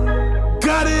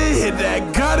 Gotta hit that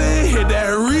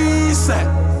reset.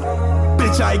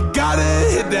 Bitch, I gotta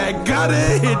hit that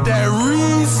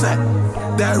reset.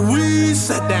 That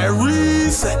reset.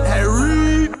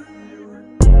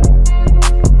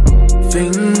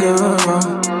 Finger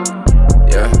roll,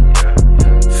 yeah.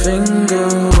 Finger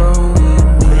roll,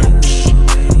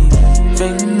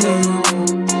 finger.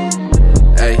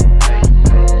 Hey,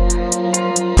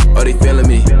 oh they feeling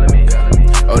me,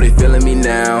 oh they feeling me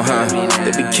now, huh?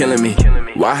 They be killing me.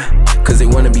 Why? Cause they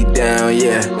wanna be down,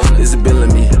 yeah. There's a bill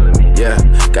of me, yeah.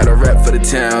 Got a rap for the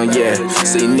town, yeah.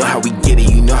 So you know how we get it,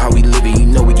 you know how we live it, you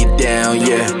know we get down,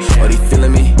 yeah. Oh they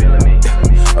feeling me.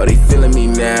 Oh, they feeling me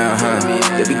now, huh?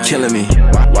 They be killing me.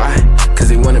 Why? Cause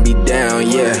they wanna be down,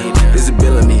 yeah. There's a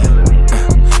bill of me.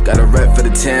 Got a rep for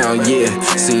the town, yeah.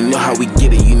 So you know how we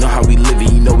get it, you know how we live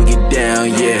it, you know we get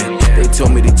down, yeah. They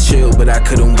told me to chill, but I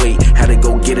couldn't wait. Had to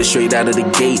go get it straight out of the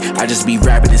gate. I just be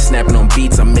rapping and snapping on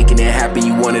beats. I'm making it happen,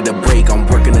 you wanted a break. I'm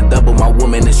working a double, my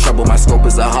woman is trouble. My scope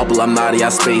is a Hubble, I'm out of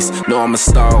y'all space. No, I'm a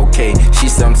star, okay. She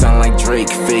sound like Drake,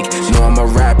 fake. No, I'm a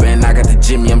rapper and I got the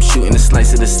Jimmy. I'm shooting a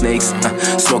slice of the snakes.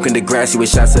 Smoking the grassy with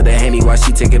shots of the Henny while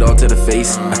she take it all to the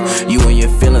face. You and your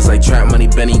feelings like trap money,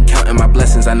 Benny. Counting my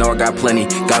blessings, I know I got plenty.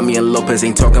 Got me in Lopez,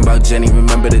 ain't talking about Jenny.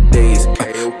 Remember the days.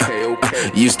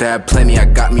 Used to have plenty, I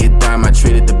got me a dime, I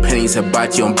traded the pennies.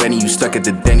 Hibachi on Benny, you stuck at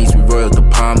the Denny's. We roiled the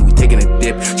palm, we taking a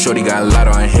dip. Shorty got a lot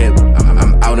on her hip.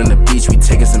 I'm out on the beach, we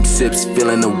taking some sips.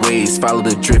 Feeling the waves, follow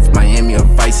the drift. Miami or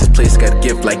Vice, this place got a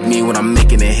gift like me when I'm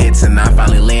making the hits. And I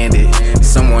finally landed.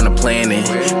 Somewhere on the the planet.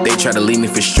 They try to leave me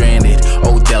for stranded.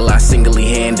 Odell, I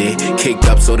singly-handed. Kicked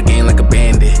up, so the game like a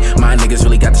bandit. My niggas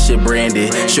really got the shit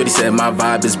branded. Shorty said my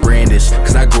vibe is brandish.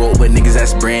 Cause I grew up with niggas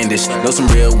that's brandish. Know some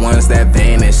real ones that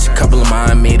vanish. Couple of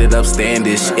mine made it up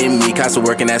standish. In me, Casa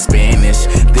working that Spanish.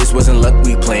 This wasn't luck,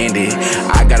 we planned it.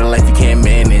 I got a life you can't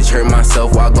manage. Hurt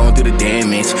myself while going through the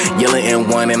damage. Yelling in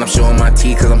one and I'm showing my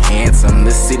teeth cause I'm handsome.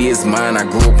 This city is mine, I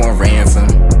grew up on ransom.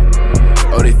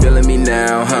 Oh, they feeling me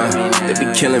now, huh? They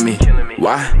be killing me.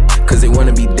 Why? Cause they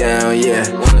wanna be down, yeah.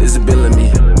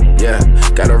 Visibility, yeah.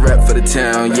 Got a rap for the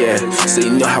town, yeah. So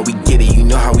you know how we get it, you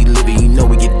know how we live it, you know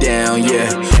we get down,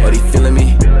 yeah. Oh, they feeling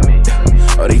me?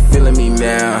 Oh, they feeling me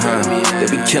now, huh?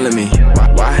 They be killing me.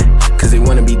 Why? Cause they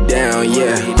wanna be down,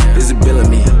 yeah.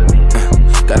 Visibility.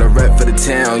 Got a rap for the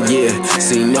town, yeah.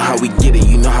 So you know how we get it,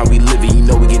 you know how we live it, you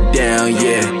know we get down,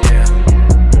 yeah.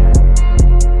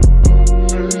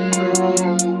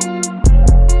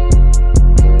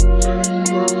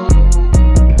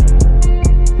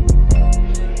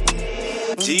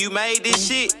 G, you made this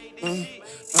shit.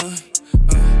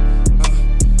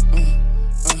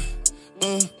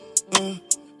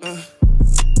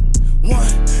 One,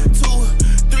 two,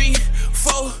 three,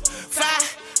 four, five,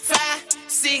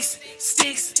 6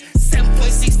 sticks,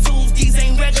 7.6 tools. These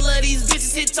ain't regular. These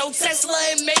bitches hit your Tesla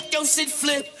and make your shit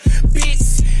flip.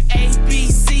 Bitch, A, B,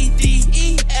 C, D,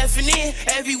 E, F, and N.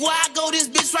 Everywhere I go, this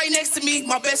bitch right next to me,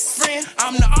 my best friend.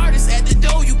 I'm the artist at the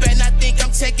door. You better not think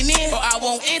I'm checking in, or I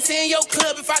won't enter in your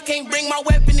club if I can't bring my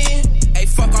weapon in. Hey,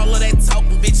 fuck all of that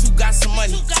talking, bitch. You got some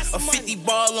money. A 50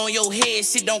 ball on your head,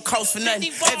 shit don't cost for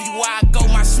nothing. Everywhere I go,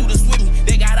 my shooters with me.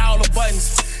 They got all the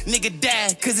buttons. Nigga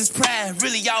died, cause it's pride,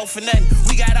 really all for nothing.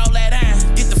 We got all that iron,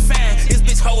 get the fine. This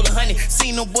bitch hold 100.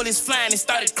 Seen them bullets flying and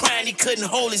started crying, he couldn't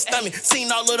hold his stomach.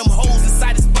 Seen all of them hoes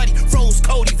inside his buddy, froze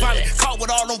Cody vomit. Caught with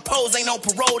all them poles, ain't on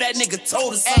parole, that nigga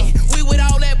told us. Hey, we with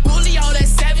all that bully, all that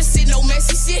savage shit, no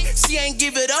messy shit. She ain't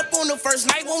give it up on the first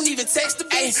night, won't even text the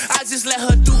bitch. I just let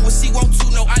her do what she want to,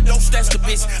 no, I don't stress the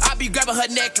bitch. I be grabbing her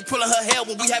neck and pulling her hair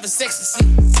when we having sex and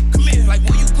shit. Come here, like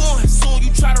where you going? Soon you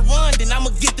try to run, then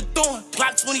I'ma get the thorn.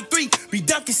 Clock 23, be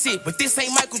dunking shit, but this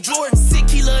ain't Michael Jordan. Sick,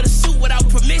 he love to shoot without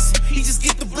permission. He just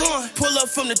get the blunt. Pull up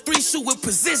from the 3, shoot with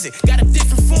precision. Got a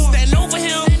different form. Stand over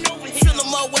him, fill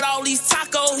him up with all these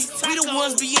tacos. We the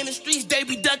ones be in the streets, they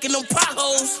be ducking them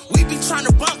potholes. We be trying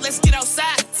to bump, let's get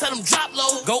outside, tell them drop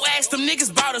low. Go ask them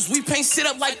niggas about us, we paint shit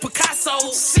up like Picasso.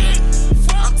 Shit,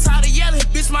 I'm tired of yelling,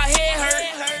 bitch, my head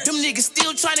hurt. Them niggas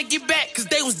still trying to get back, cause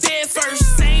they was dead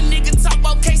first. Same nigga talk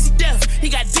about Casey death, he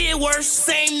got dead worse.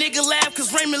 Same nigga laugh,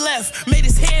 cause Raymond left, made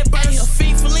his head burst. A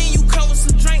fiend for lean, you come with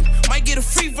some drink, might get a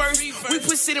free verse. We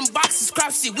put shit in boxes,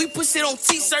 crop shit, we put shit on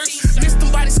t-shirts. Missed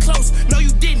them bodies close, no you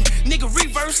didn't, nigga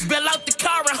reverse. Bail out the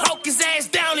car and hawk his ass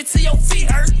down until your feet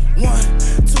hurt. 1,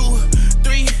 2,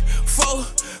 3, 4,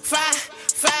 5,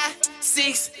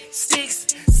 6 sticks,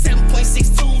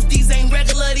 7.6 tools. These ain't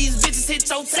regular, these bitches hit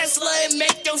your Tesla and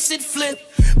make your shit flip.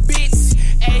 Bitch,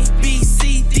 A, B,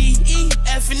 C, D, E,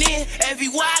 F, and N.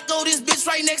 Everywhere I go, this bitch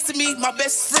right next to me, my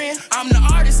best friend. I'm the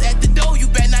artist at the door, you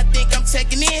better not think I'm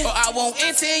checking in, or I won't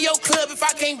enter in your club if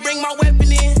I can't bring my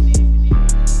weapon in.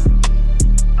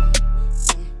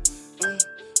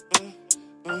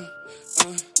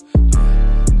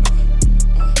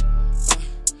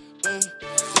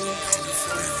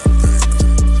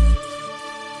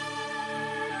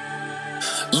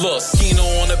 Look, Skino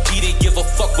on the beat, they give a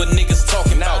fuck what niggas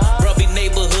talking about. Brother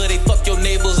neighborhood, they fuck your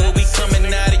neighborhood. We coming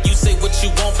out of you, say what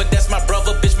you want, but that's my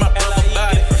brother, bitch, my brother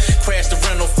about it. Crash the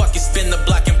rental, fuck it, spin the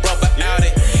block and brother out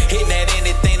it. Hitting at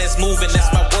anything that's moving, that's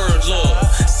my word, love.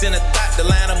 Send a thought to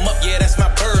line them up, yeah, that's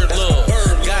my bird, love.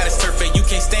 God is perfect, you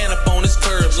can't stand up on this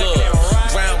curb, love.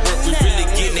 Groundwork, we really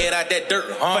getting it out that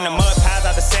dirt. From the mud pies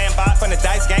out the sandbox, from the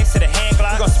dice games to the hand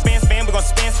glide. We gon' spin, we gon'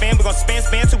 spin, we gon' spin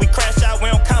till we crash out. We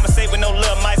don't conversate with no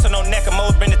little mice or no neck of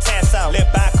moles, bring the task out. Live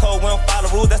by code, we don't follow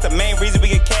rules, that's the main reason we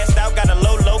get cast out. Got a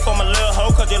low for my little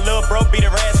hoe, cause your little bro beat her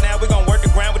ass now. We gon' work the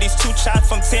ground with these 2 shots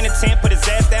from 10 to 10. Put his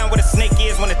ass down where the snake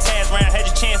is when the tag's round. Had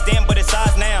your chance then, but it's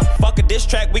ours now. Fuck a diss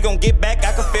track, we gon' get back.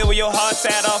 I can feel where your heart's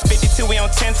at. Off 52, we on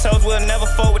 10 toes, we'll never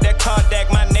fold with that card deck.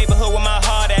 My neighborhood with my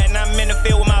heart at, and I'm in the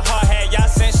field with my heart hat. Y'all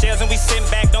sent shells and we sitting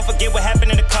back. Don't forget what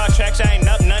happened in the car tracks. I ain't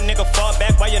up, none nigga fall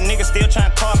back. Why your niggas still trying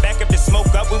to call back? If the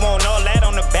smoke up, we want all that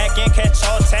on the back end. Catch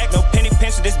all tax, no penny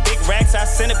pinch of this big racks. I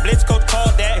sent a blitz, coach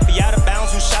called that. If he out of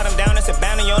bounds, who shot him down? That's a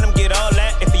bounty on him, get all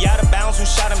that. If he out of bounds, who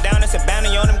shot him down? That's a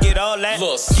bounty on him, get all that.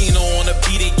 Look, Skino on the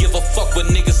beat, they give a fuck what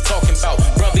niggas talking about.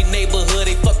 Brother neighborhood,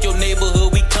 they fuck your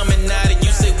neighborhood. We coming out and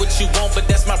you say what you want, but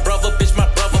that's my brother, bitch, my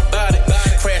brother about it.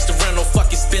 Crash the rental,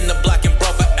 fuck it, spin the block and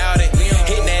brother out it.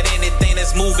 Hitting at anything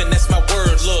that's moving, that's my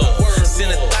word, love.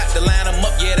 Send a thought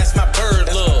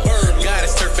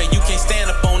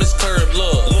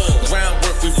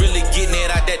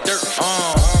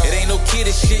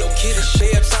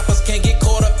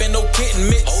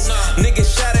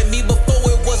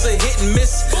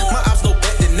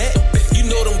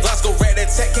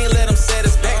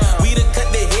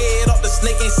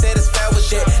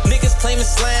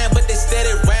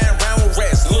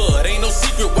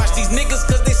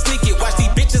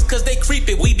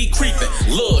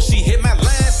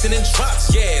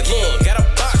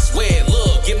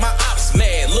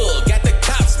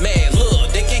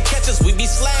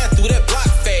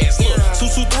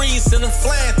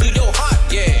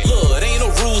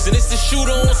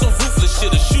shooter on some ruthless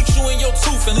shit'll shoot you in your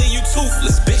tooth and leave you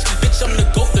toothless, bitch. Bitch, I'm the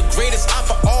GOAT, the greatest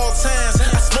op of all times.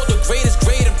 I smoke the greatest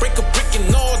grade and break a brick in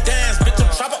all dimes. Bitch,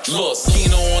 I'm trapper. Look,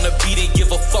 Keno on the beat, ain't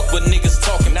give a fuck what niggas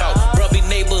talking about. Brother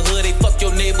neighborhood, they fuck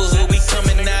your neighborhood. We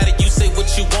coming out it. You say what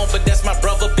you want, but that's my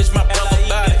brother, bitch, my brother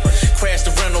about it. Crash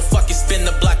the rental, fucking spin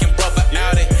the block and brother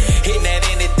out it. Hitting at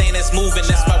anything that's moving,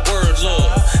 that's my word,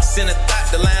 love. Send a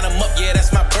thought to line them up, yeah,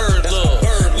 that's my bird, love.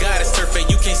 God is surfing,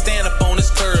 you can't stand up on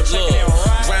this curb, love.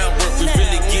 Groundwork, we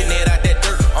really getting it out that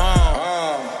dirt,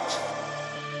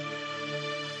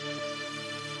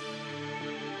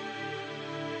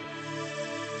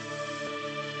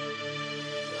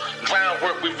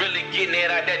 Groundwork, we really getting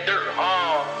it out that dirt,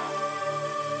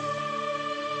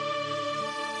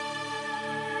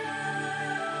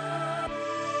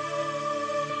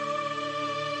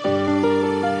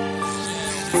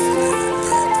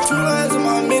 Two lines in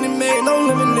my mini made, no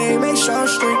lemonade, make sure I'm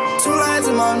straight. Two lines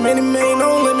in my mini made,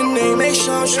 no lemonade, make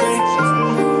sure I'm straight.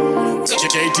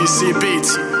 JTC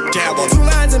Beats, Gabble. Two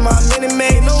lines in my mini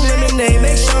made, no lemonade,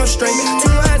 make sure I'm straight.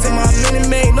 Two lines in my mini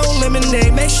made, no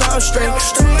lemonade, make sure I'm straight.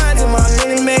 Two lines in my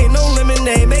mini made, no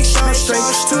lemonade, make sure I'm straight.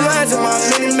 Two lines in my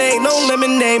mini made, no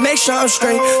lemonade, make sure I'm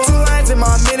straight. Two lines in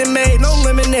my mini made, no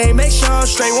lemonade, make sure I'm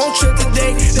straight. Won't trip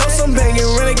today, know some banging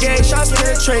renegade, shots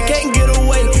penetrate, can't get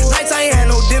away. Nights I ain't had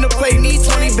no dinner plate, need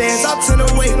 20 bands, I'll 10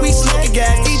 away. We smoking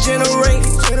gas, degenerate.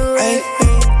 Ay,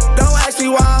 don't ask me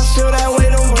why I feel that way,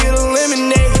 don't get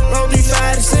eliminated. Roll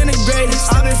 3-5 disintegrated.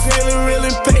 I've been feeling real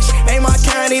impatient. Ain't my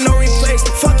kind, ain't no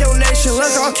replacement. Fuck your nation,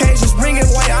 look Caucasians, bring it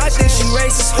white. I think she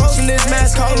racist. Hoes in this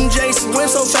mask, call them Jason.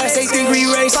 Went so fast, they think we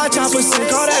race. I chop a sin,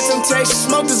 call that temptation.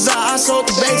 Smoke the Zai, I sold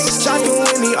the bases. Shots go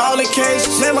with me, all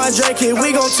occasions. Let my Drake hit,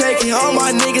 we gon' take it. All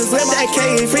my niggas, let that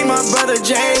K hit. Free my brother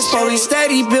James. Police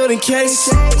steady building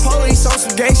cases. Police on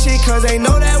some gay shit, cause they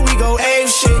know that we go ape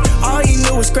shit. All he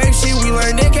knew was scrape shit, we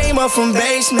learned it came up from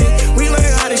basement. We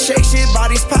learned how to shake shit,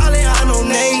 bodies piling, I know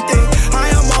Nathan. I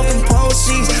am off them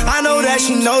postings, I know that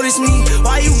she noticed me.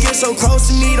 Why you get so close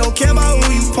to me? Don't care about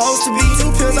who you supposed to be. 2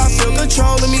 pills, I feel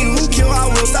controlling me. Who kill, I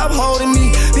will stop holding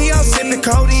me. Me, I'm sipping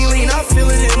codeine lean, I feel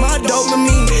it in my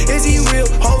dopamine. Is he real?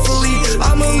 Hopefully,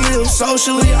 I'm a little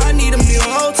socially. I need a meal,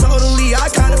 oh totally.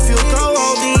 I kinda feel cold.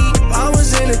 I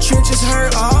was in the trenches,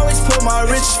 hurt. I always put my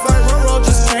riches first. Roll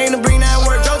just came to bring that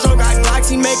work. JoJo got Glocks,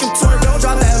 he make him twerk. Don't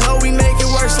drop that low, we make it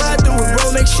work. Slide through it,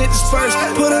 roll, make shit disperse.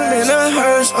 Put him in a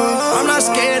hearse. I'm not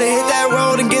scared to hit that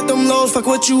road and get them lows. Fuck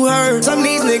what you heard. Some of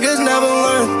these niggas never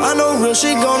learn. I know real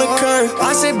shit gon' occur.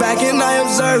 I sit back and I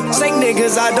observe. Snake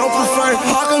niggas I don't prefer.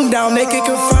 Hawk them down, make it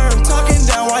confirm. Talking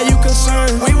down, why you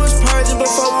concerned? We was purging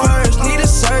before purge. Need a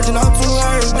surgeon, I'm too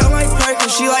hurt. Don't like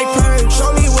Perkins, she like purge.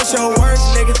 Show me what's your worth,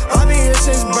 nigga. I've been here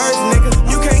since birth, nigga.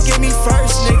 You can't get me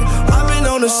first, nigga. I've been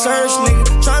on the search, nigga.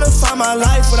 Tryna find my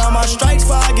life without my strikes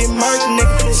before I get murdered,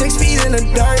 nigga. 6 feet in the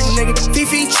dirt, nigga.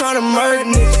 Fifi tryna murder,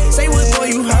 nigga. Say what,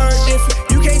 boy, you heard different.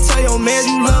 You can't tell your man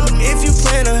you love him if you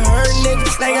plan to hurt, nigga.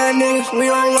 Snake eye niggas, we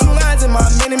don't love. 2 lines in my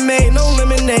mini made, no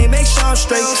lemonade, make sure I'm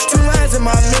straight. 2 lines in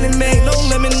my mini made, no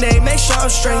lemonade, make sure I'm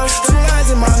straight. 2 lines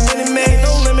in my mini made,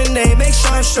 no lemonade, make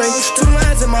sure I'm straight. 2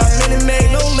 lines in my mini made,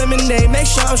 no lemonade, make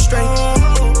sure I'm straight.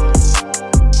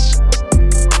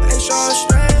 Make sure I'm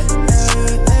straight.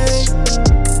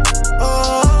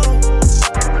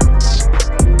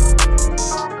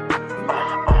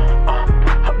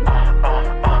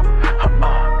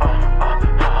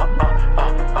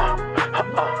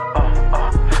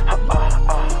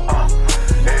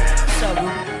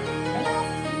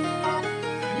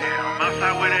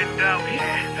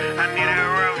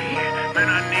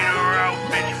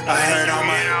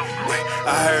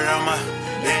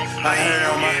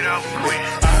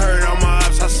 I heard on my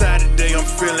ops outside today, I'm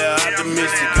feeling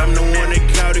optimistic. I'm the one that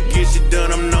called to get you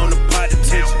done, I'm known to pot the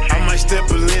tension. I might step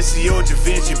Balenciaga or Da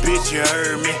Vinci, bitch, you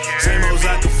heard me. Same hoes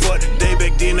I could fuck today,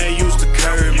 back then they used to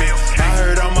curb me. I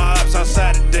heard on my ops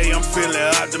outside today, I'm feeling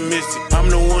optimistic. I'm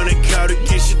the one that called to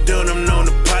get you done, I'm known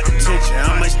to pot the tension.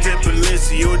 I might step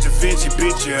Balenciaga or Da Vinci,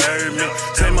 bitch, you heard me.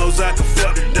 Same hoes I could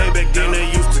fuck today, back then they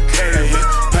used to curb me.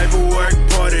 Paperwork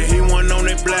party, he wasn't on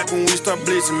that black when we start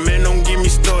blitzing. Man, don't get me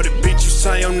started, bitch, you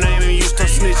sign your name and you start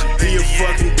snitching. He a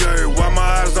fucking girl, why my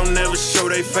eyes don't never show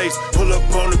they face. Pull up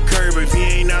on the curb, if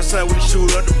he ain't outside, we shoot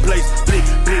up the place. Blick,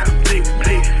 blick, blick,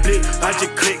 blick, blick, I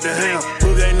just click the ham.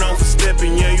 Boog ain't known for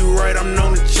stepping, yeah, you right, I'm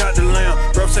known to chop the lamb.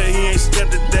 Bro say he ain't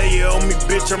stepped today, yeah, on me,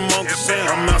 bitch, I'm Uncle Sam.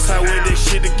 I'm outside with that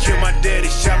shit to kill my daddy,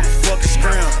 shot a fucking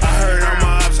scram. I heard on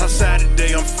my ops outside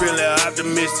today, I'm feeling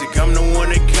optimistic. I'm the one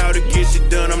that called to get you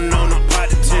done, I'm known to pot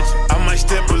the tension. I might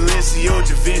step Balenciaga or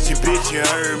Da Vinci, bitch, you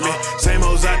heard me. Same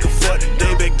hoes I could fuck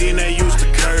today, back then they used to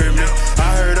curb me.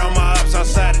 I heard on my ops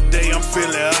outside today, I'm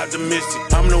feeling optimistic.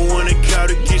 I'm the one that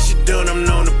called to get shit done, I'm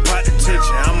known to pot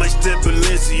attention. I might step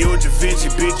Balenci or Da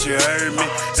Vinci, bitch, you heard me.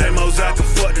 Same hoes I can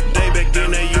fuck today, back then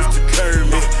they used to curb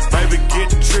me. Baby, get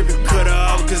the trippin', cut her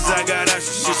off, cause I got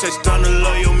options. She say, stun to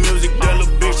love your music, that little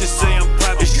bitch just say I'm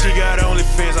poppin'. She got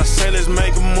OnlyFans, I say let's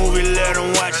make a movie, let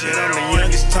them watch it. I'm the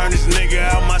youngest, turn this nigga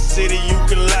out my city, you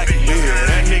can lock it. Yeah,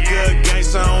 that nigga a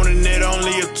gangster on the net,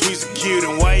 only a tweet's a cute.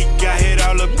 And why he got hit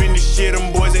all up in the shit,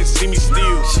 them boys ain't see me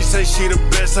steal. She say she the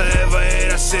best I ever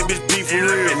had, I said bitch be for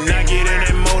real. And I get in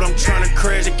that mode, I'm tryna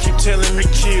crash, they keep telling me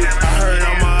kill. I heard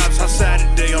all my ops outside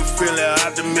today, I'm feeling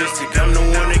optimistic. I'm the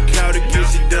one that called to get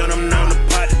shit done, I'm known to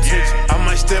pot attention. I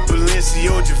might step Balenci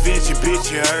or Da Vinci, bitch,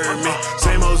 you heard me.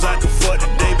 Same hoes I can fuck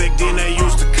today, back then they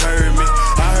used to curb me.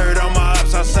 I heard all my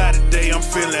ops outside today, I'm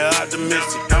feeling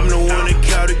optimistic. I'm the one that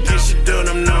called to get shit done,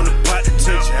 I'm known to pot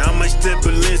attention. I might step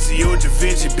Balenci or Da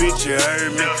Vinci, bitch, you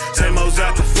heard me. Same hoes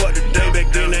I can fuck today,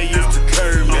 back then they used to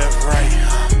curb me. Left, right,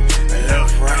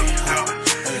 left, right,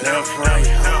 left, right,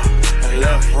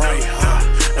 left, right,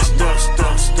 stop,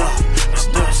 stop, stop,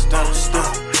 stop, stop, stop,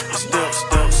 stop,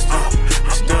 stop, stop,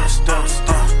 stop, stop,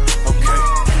 stop.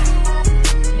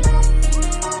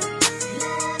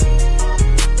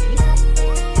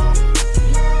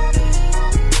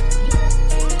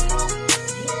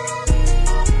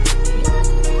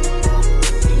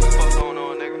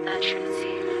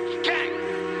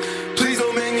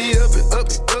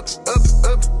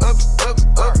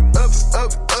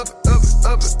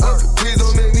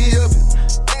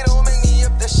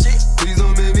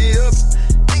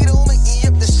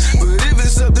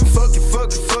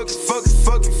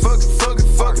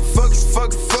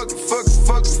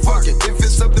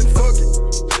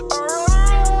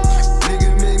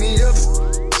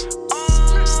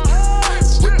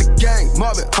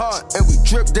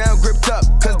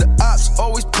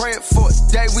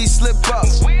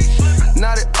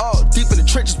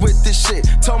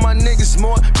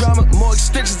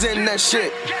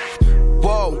 Shit.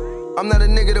 Whoa, I'm not a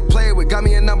nigga to play with. Got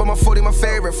me a number, my 40, my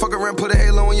favorite. Fuck around, put a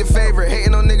halo on your favorite.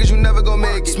 Hating on niggas, you never gon'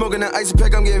 make it. Smoking that icy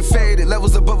pack, I'm getting faded.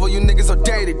 Levels above all you niggas are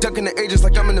dated. Ducking the ages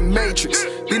like I'm in the Matrix.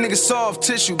 These niggas soft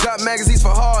tissue, got magazines for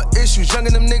hard issues. Young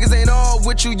and them niggas ain't all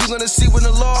with you. You gonna see when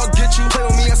the law get you. Play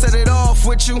with me, I set it off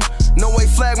with you. No way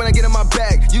flag when I get in my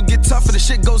bag. You get tougher, the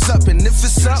shit goes up. And if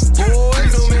it's up, boys,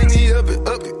 please don't make me up it,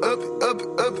 up it, up it, up it,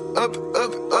 up it, up it,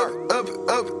 up it, up it, up it,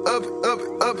 up it, up it, up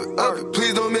it, up it, up it.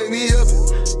 Please don't make me up it.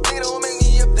 Nigga don't make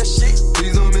me up that shit.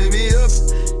 Please don't make me up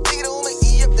it. Nigga don't make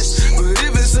me up that shit. But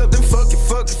if it's up, then fuck it,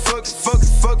 fuck it, fuck it, fuck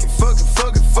it, fuck it, fuck it,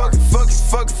 fuck it, fuck it, fuck it,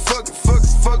 fuck it, fuck it, fuck it,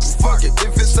 fuck it, fuck it.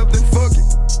 If it's up, then fuck it.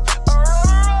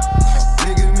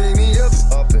 Nigga make me up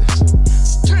it. Up it.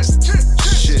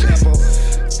 Shit.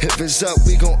 If it's up,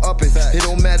 we gon' up it. It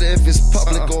don't matter if it's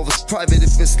public or if it's private.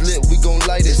 If it's lit, we gon'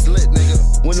 light it. It's lit,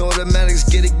 nigga. When automatics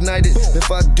get ignited, if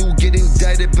I do get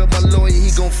indicted, but my lawyer, he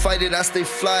gon' fight it. I stay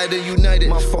flyer than united.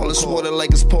 My fall is water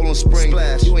like it's Poland Spring.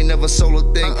 Splash. You ain't never solo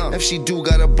thing. If she do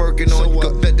got a Birkin on, you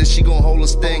can bet that she gon' hold a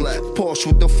sting. Porsche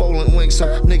with the folding wings. So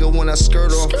nigga, when I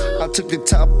skirt off, I took the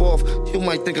top off. You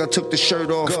might think I took the shirt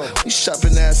off. We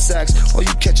shopping ass sacks. All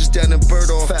you catch is down in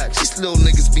bird off. These little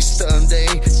niggas be stunned. They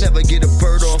ain't never get a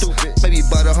bird off. Stupid. Maybe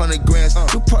about 100 grand.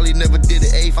 You probably never did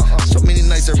an eighth. So many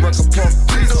nights at Rucker Park.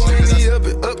 Please don't make me up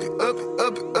it, up it, up it,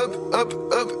 up it, up it, up it,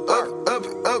 up it, up it, up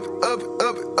it, up it,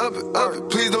 up it, up it, up it.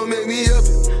 Please don't make me up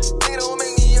it. Nigga don't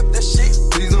make me up that shit.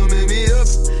 Please don't make me up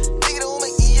it. Nigga don't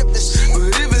make me up that shit.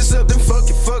 But if it's up, then fuck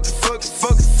it, fuck it, fuck it,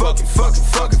 fuck it, fuck it, fuck it,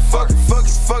 fuck it, fuck it,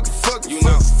 fuck it, fuck it, fuck it,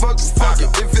 fuck it, fuck it, fuck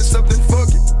it. If it's up, then fuck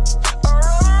it.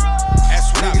 That's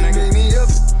what up, nigga. Make me up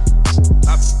it.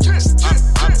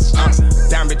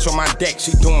 Down bitch on my deck,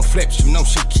 she doing flips, you know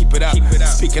she keep it up.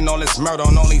 Speaking all this murder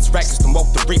on all these records, then woke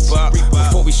the reaper up.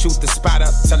 Before we shoot the spot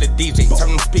up, tell the DJ, turn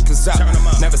them speakers up.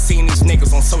 Never seen these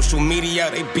niggas on social media,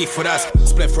 they beef with us.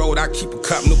 Split road, I keep a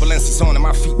cup, new Balenci's on and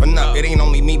my feet been up. It ain't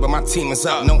only me, but my team is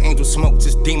up. No angel smoke,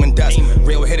 just demon dust.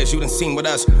 Real hitters, you done seen with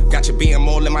us. Got you being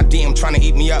more in my DM, trying to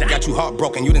eat me up. Got you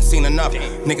heartbroken, you done seen enough.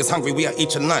 Niggas hungry, we'll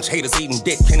eat your lunch. Haters eating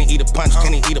dick, can he eat a punch?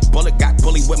 Can he eat a bullet? Got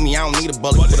bully with me, I don't need a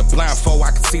bullet. With a blindfold,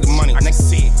 I can see the money. I can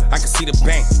see the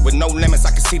bank. With no limits,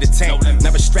 I can see the tank.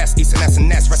 Never stress, East and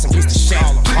S&S, rest in peace to Shane.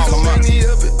 Call them up. Make me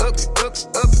up it, up it, up it,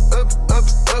 up it, up it, up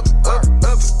it, up it, up it,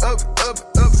 up it, up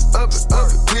it, up it, up it, up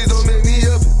it. Please don't make me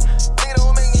up it. Nigga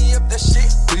don't make me up that shit.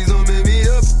 Please don't make me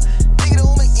up it. Nigga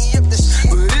don't make me up that shit.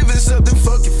 But if it's up, then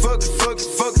fuck it, fuck it, fuck it,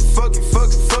 fuck it, fuck it,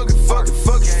 fuck it, fuck it, fuck it,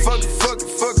 fuck it, fuck it, fuck it,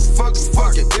 fuck it, fuck it,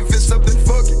 fuck it. If it's up, then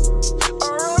fuck it.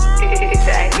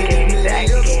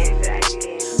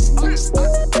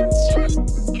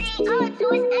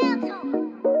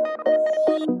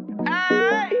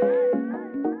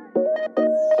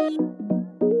 Broke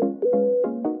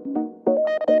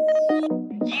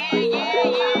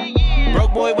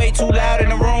boy way too loud in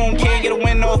the room, can't get a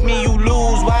win off me, you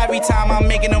lose. Why every time I'm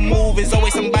making a move, it's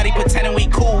always somebody pretending we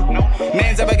cool.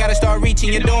 Man's ever gotta start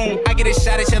reaching your doom. I get a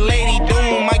shot at your lady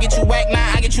doom. I get you whack,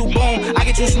 now I get you boom. I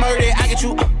get you smurted, I get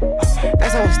you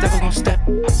That's how a stepper gon' step.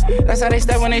 That's how they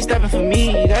step when they steppin' for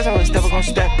me. That's how a stepper gon'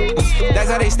 step. That's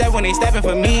how they step when they steppin'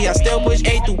 for me. I still push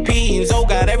A through P, and Zo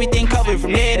got everything covered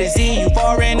from A to Z. You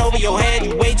foreign over your head,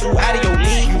 you way too out of your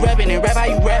league. You reppin' and rap how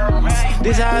you rap.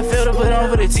 This how I feel to put on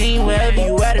for the team. Wherever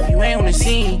you at, if you ain't on the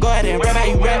scene, go ahead and rap how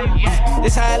you rap.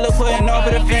 This how I look putting on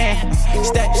for the fan.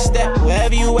 Step to step,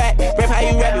 wherever you at. Rap how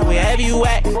you rap it, wherever you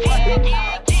at.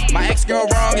 My ex-girl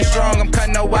wrong and strong, I'm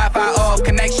cutting no Wi-Fi off,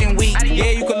 connection weak.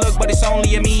 Yeah, you can look, but it's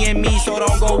only a me and me, so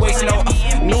don't go wasting no.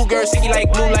 New girl, sticky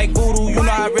like glue, like voodoo. You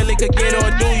know I really could get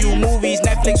or do you. Movies,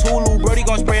 Netflix, Hulu. Brody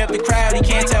gon' spray up the crowd, he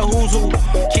can't tell who's who.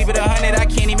 Keep it 100, I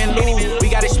can't even lose. We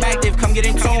got it smacked if, come get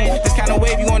in tune. This kind of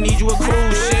wave, you gon' need you a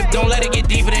cruise ship. Don't let it get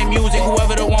deeper than music.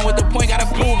 Whoever the one with the point, gotta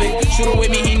prove it. Shoot it with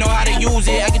me, he know how to use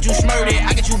it. I get you smurted,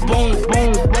 I get you boom,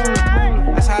 boom,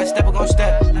 boom. That's how a stepper gon'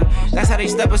 step. That's how they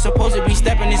stepper supposed to be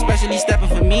stepping, especially stepping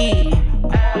for me.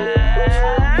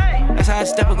 That's how a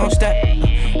stepper gon' step.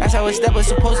 That's how a stepper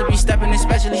supposed to be stepping,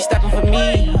 especially stepping for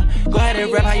me. Go ahead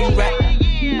and rap how you rap.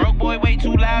 Broke boy way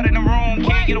too loud in the room,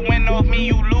 can't get a win off me,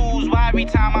 you lose. Why every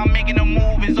time I'm making a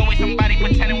move, it's always somebody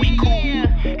pretending we cool.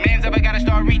 Man's ever gotta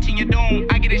start reaching your doom.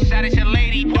 I get a shot at your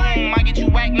lady doom. I get you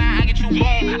whack, now I get you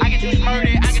boom. I get you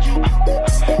smurted, I get you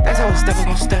That's how a stepper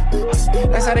gon' step.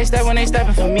 That's how they step when they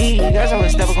steppin' for me. That's how a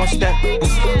stepper gon' step.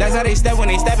 That's how they step when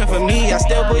they steppin' for me. I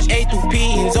still push A through P,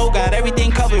 and Zo got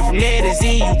everything covered from A to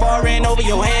Z. You foreign over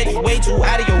your head, you way too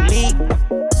out of your league.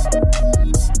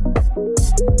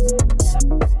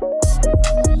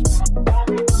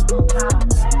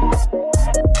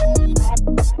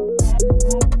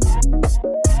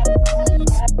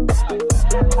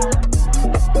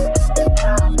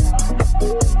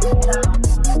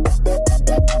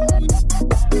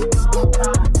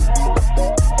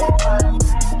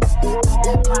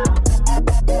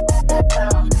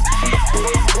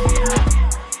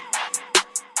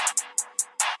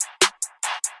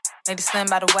 Lady Slim,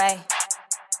 by the way.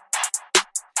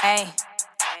 Hey.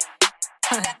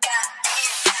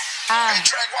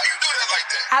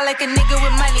 I like a nigga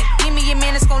with money. Give me a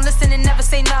man that's gon' listen and never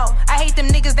say no. I hate them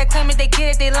niggas that claim that they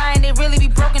get it, they lying, they really be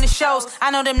broken the shows.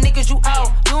 I know them niggas you owe.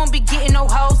 You don't be getting no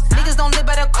hoes. Niggas don't live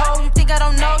by the code. You think I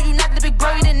don't know? You not the big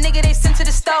bro, you the nigga they sent to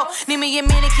the stove. Need me a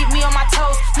man to keep me on my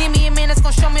toes. Need me a man that's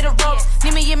gon' show me the ropes.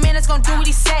 Need me a man that's gon' do what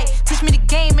he say. Teach me the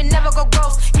game and never go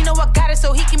ghost. You know I got it,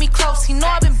 so he keep me close. He know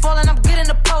I been ballin', I'm good in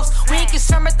the post. We ain't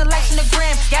concerned with the likes on the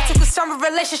gram. Y'all too concerned with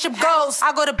relationship goals.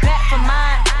 I go to bat for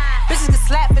mine. Bitches get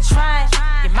slapped for trying.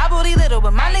 Yeah, my booty little,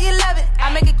 but my nigga love it.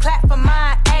 I make it clap for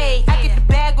mine. Ayy, I get the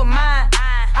bag with mine.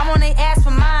 I'm on they ass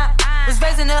for mine. Was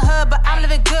raised in the hood, but I'm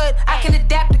living good. I can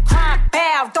adapt to crime.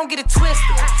 Bow, don't get it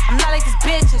twisted. I'm not like these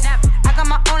bitches. I got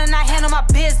my own and I handle my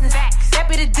business. That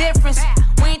be the difference.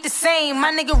 We ain't the same.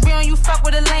 My nigga real and you fuck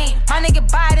with a lame. My nigga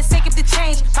buy it and take it to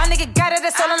change. My nigga got it,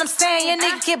 that's all I'm saying. Your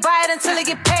nigga can't buy it until it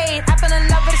get paid. I fell in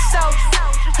love with a soldier.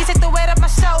 He take the weight off my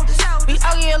shoulders. We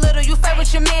argue a little, you fight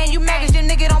with your man. You mad cause your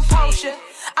nigga don't post you.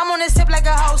 I'm on his hip like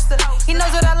a holster. He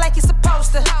knows what I like, he's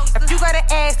supposed to. If you gotta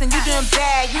ask, then you doing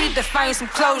bad. You need to find some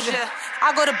closure.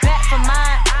 I go to bat for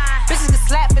mine. Bitches get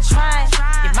slapped for trying.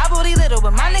 Yeah, my booty little,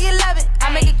 but my nigga love it.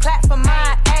 I make it clap for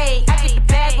mine. Ayy, I get the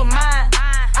bag with mine.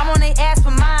 I'm on they ass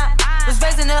for mine. Was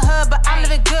raised in the hood, but I'm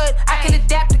living good. I can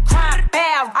adapt to crime.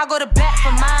 Bow, I go to bat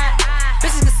for mine.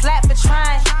 Bitches get slapped for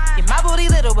trying. Yeah, my booty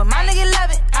little, but my nigga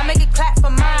love it. I make it clap for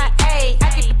mine. Ayy, I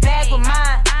get the bag with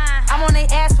mine. I'm on they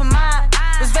ass for mine.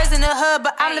 Was raised in the hood,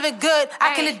 but I'm living good.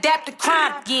 I can adapt to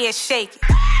crime. Yeah, shake it.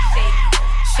 Shake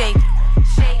it. Shake it.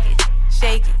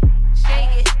 Shake it. Shake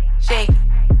it. Shake it.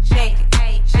 Shake it.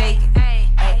 Shake it.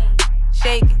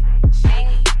 Shake it. Shake it.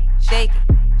 Shake it.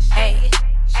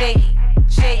 Shake it.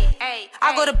 Shake it.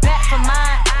 I go to bat for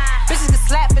mine. Bitches get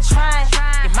slapped for trying.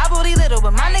 Yeah, my booty little,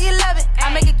 but my nigga love it.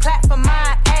 I make it clap for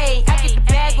mine. Ayy, I get the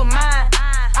bag with mine.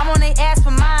 I'm on they ass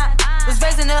for mine. Was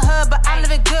raised in the hood, but I'm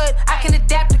living good. I can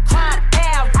adapt to crime.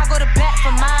 Bow, I go to bat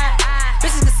for mine.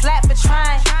 Bitches get slapped for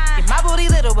trying. Yeah, my booty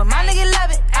little, but my nigga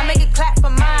love it. I make it clap for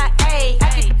mine. Ayy, I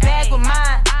get the bag with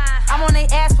mine. I'm on they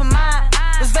ass for mine.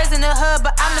 Was raised in the hood,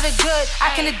 but I'm living good. I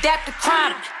can adapt to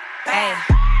crime. Ayy.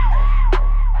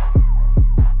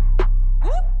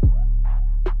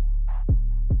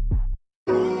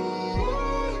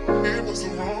 It was the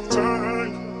wrong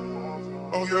time.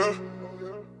 Oh yeah.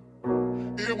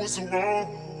 It was the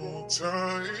wrong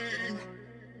time.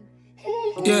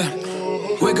 Yeah.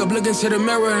 Wake up looking to the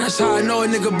mirror, and that's how I know a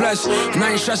nigga blessed. And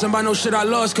I ain't stressing about no shit I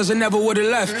lost, cause I never would've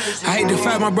left. I hate the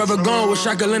fact my brother gone, wish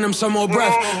I could lend him some more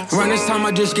breath. Around this time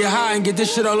I just get high and get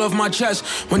this shit all off my chest.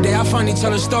 One day I finally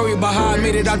tell a story about how I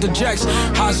made it out the jacks.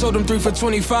 How I sold them 3 for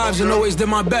 25s and always did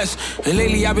my best. And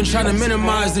lately I've been trying to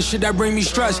minimize the shit that bring me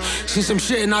stress. See some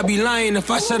shit and I be lying if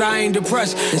I said I ain't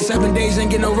depressed. In 7 days ain't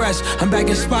get no rest. I'm back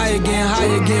inspired, getting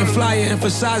higher, getting flyer,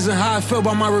 emphasizing how I feel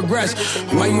about my regrets.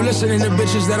 Why you listening to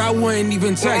bitches that I wouldn't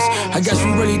even text? I guess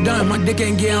we really done. My dick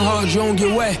ain't getting hard, you don't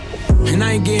get wet. And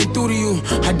I ain't getting through to you.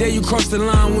 How dare you cross the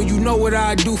line when you know what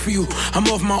I do for you? I'm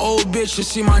off my old bitch to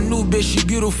see my new bitch, she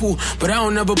beautiful. But I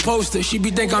don't ever post her, she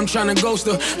be think I'm tryna ghost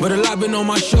her. But a lot been on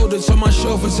my shoulder, so my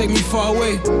chauffeur take me far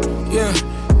away. Yeah,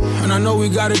 and I know we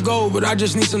gotta go, but I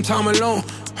just need some time alone.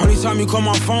 Only time you call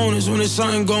my phone is when there's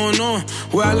something going on.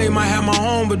 Where I lay my hat, my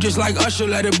home, but just like Usher,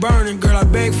 let it burn. And girl, I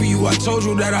beg for you, I told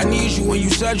you that I need you. When you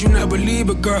said you never leave,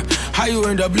 but girl, how you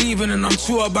end up leaving? And I'm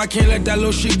too up, I can't let that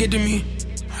little shit get to me.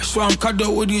 I swear I'm cut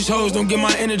up with these hoes, don't get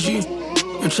my energy.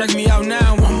 And check me out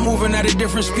now, I'm moving at a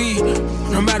different speed.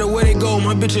 No matter where they go,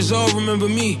 my bitches all remember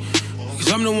me.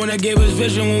 Cause I'm the one that gave us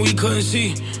vision when we couldn't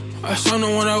see. I'm the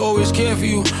one that always care for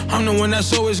you. I'm the one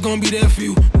that's always gonna be there for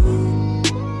you.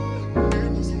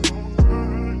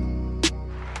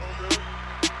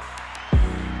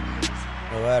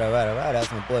 Alright,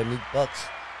 that's my boy Nick Bucks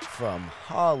from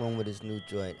Harlem with his new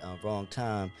joint, Wrong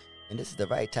Time. And this is the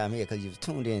right time here because you've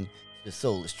tuned in to the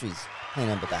Soul of the Streets, playing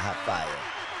them with the hot fire.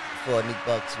 Before Nick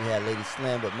Bucks, we had Lady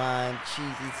Slim with Mine,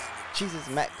 Cheeses,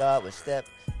 Matt God with Step,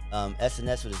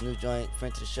 SNS with his new joint,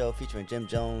 Friend to the Show, featuring Jim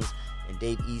Jones and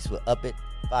Dave East with Up It,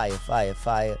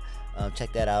 Fire.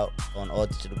 Check that out on all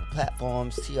digital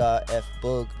platforms. TRF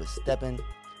Boog with Steppin',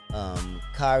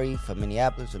 Kari from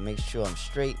Minneapolis with Make Sure I'm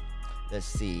Straight. Let's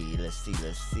see.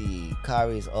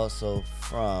 Kari is also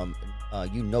from,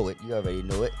 you know it. You already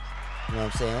know it. You know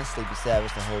what I'm saying? Sleepy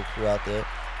Savage, the whole crew out there.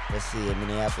 Let's see, in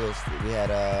Minneapolis, we had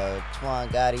Twan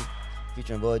Gotti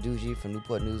featuring Boy Doogie from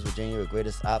Newport News, Virginia, with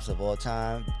Greatest Ops of All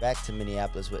Time. Back to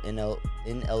Minneapolis with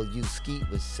NLU Skeet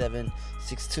with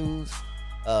 762s.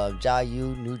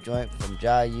 Jayu, new joint from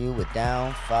Jayu with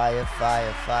Down, Fire.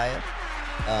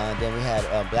 Then we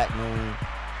had Black Moon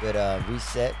with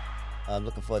Reset. I'm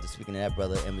looking forward to speaking to that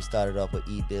brother. And we started off with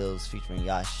E-Bills featuring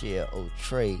Yashir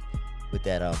O'Trey with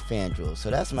that Fandral. So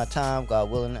that's my time. God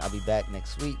willing, I'll be back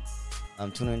next week.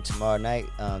 Tune in tomorrow night.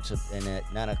 And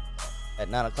at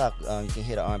 9 o'clock, you can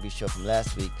hear the R&B show from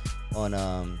last week on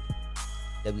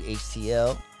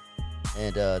WHTL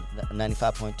and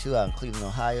 95.2 out in Cleveland,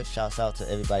 Ohio. Shouts out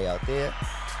to everybody out there.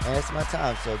 And that's my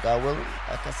time. So God willing,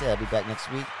 like I said, I'll be back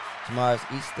next week. Tomorrow's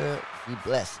Easter. Be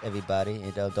blessed, everybody.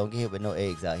 And don't get hit with no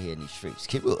eggs out here in these streets.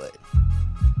 Keep it.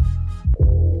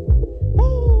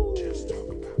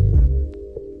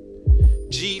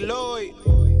 G Lloyd,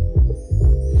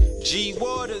 G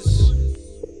Waters,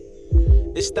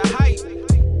 it's the hype.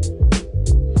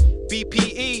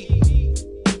 BPE,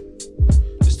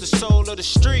 it's the soul of the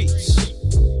streets.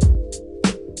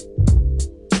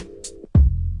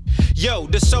 Yo,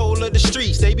 the soul of the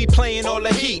streets, they be playing all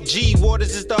the heat. G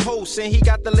Waters is the host and he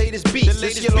got the latest beats.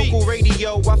 This your local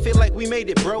radio, I feel like we made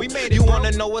it, bro. You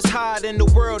wanna know what's hot in the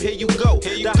world, here you go.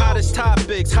 The hottest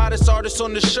topics, hottest artists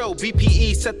on the show.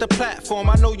 BPE set the platform,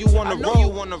 I know you wanna roll.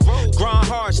 Grind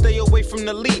hard, stay away from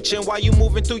the leech. And while you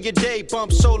moving through your day,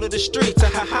 bump soul of the streets.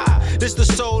 This the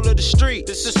soul of the street.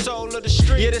 This the soul of the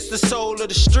street. Yeah, this the soul of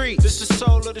the street. This the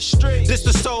soul of the street. This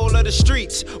the soul of the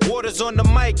streets. Waters on the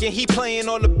mic and he playing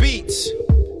all the beats.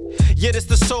 Yeah, this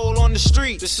the soul on the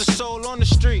street. This the soul on the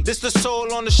street. This the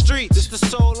soul on the street. This the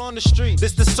soul on the street.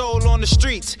 This the soul on the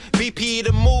streets. BP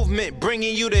the movement,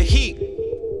 bringing you the heat.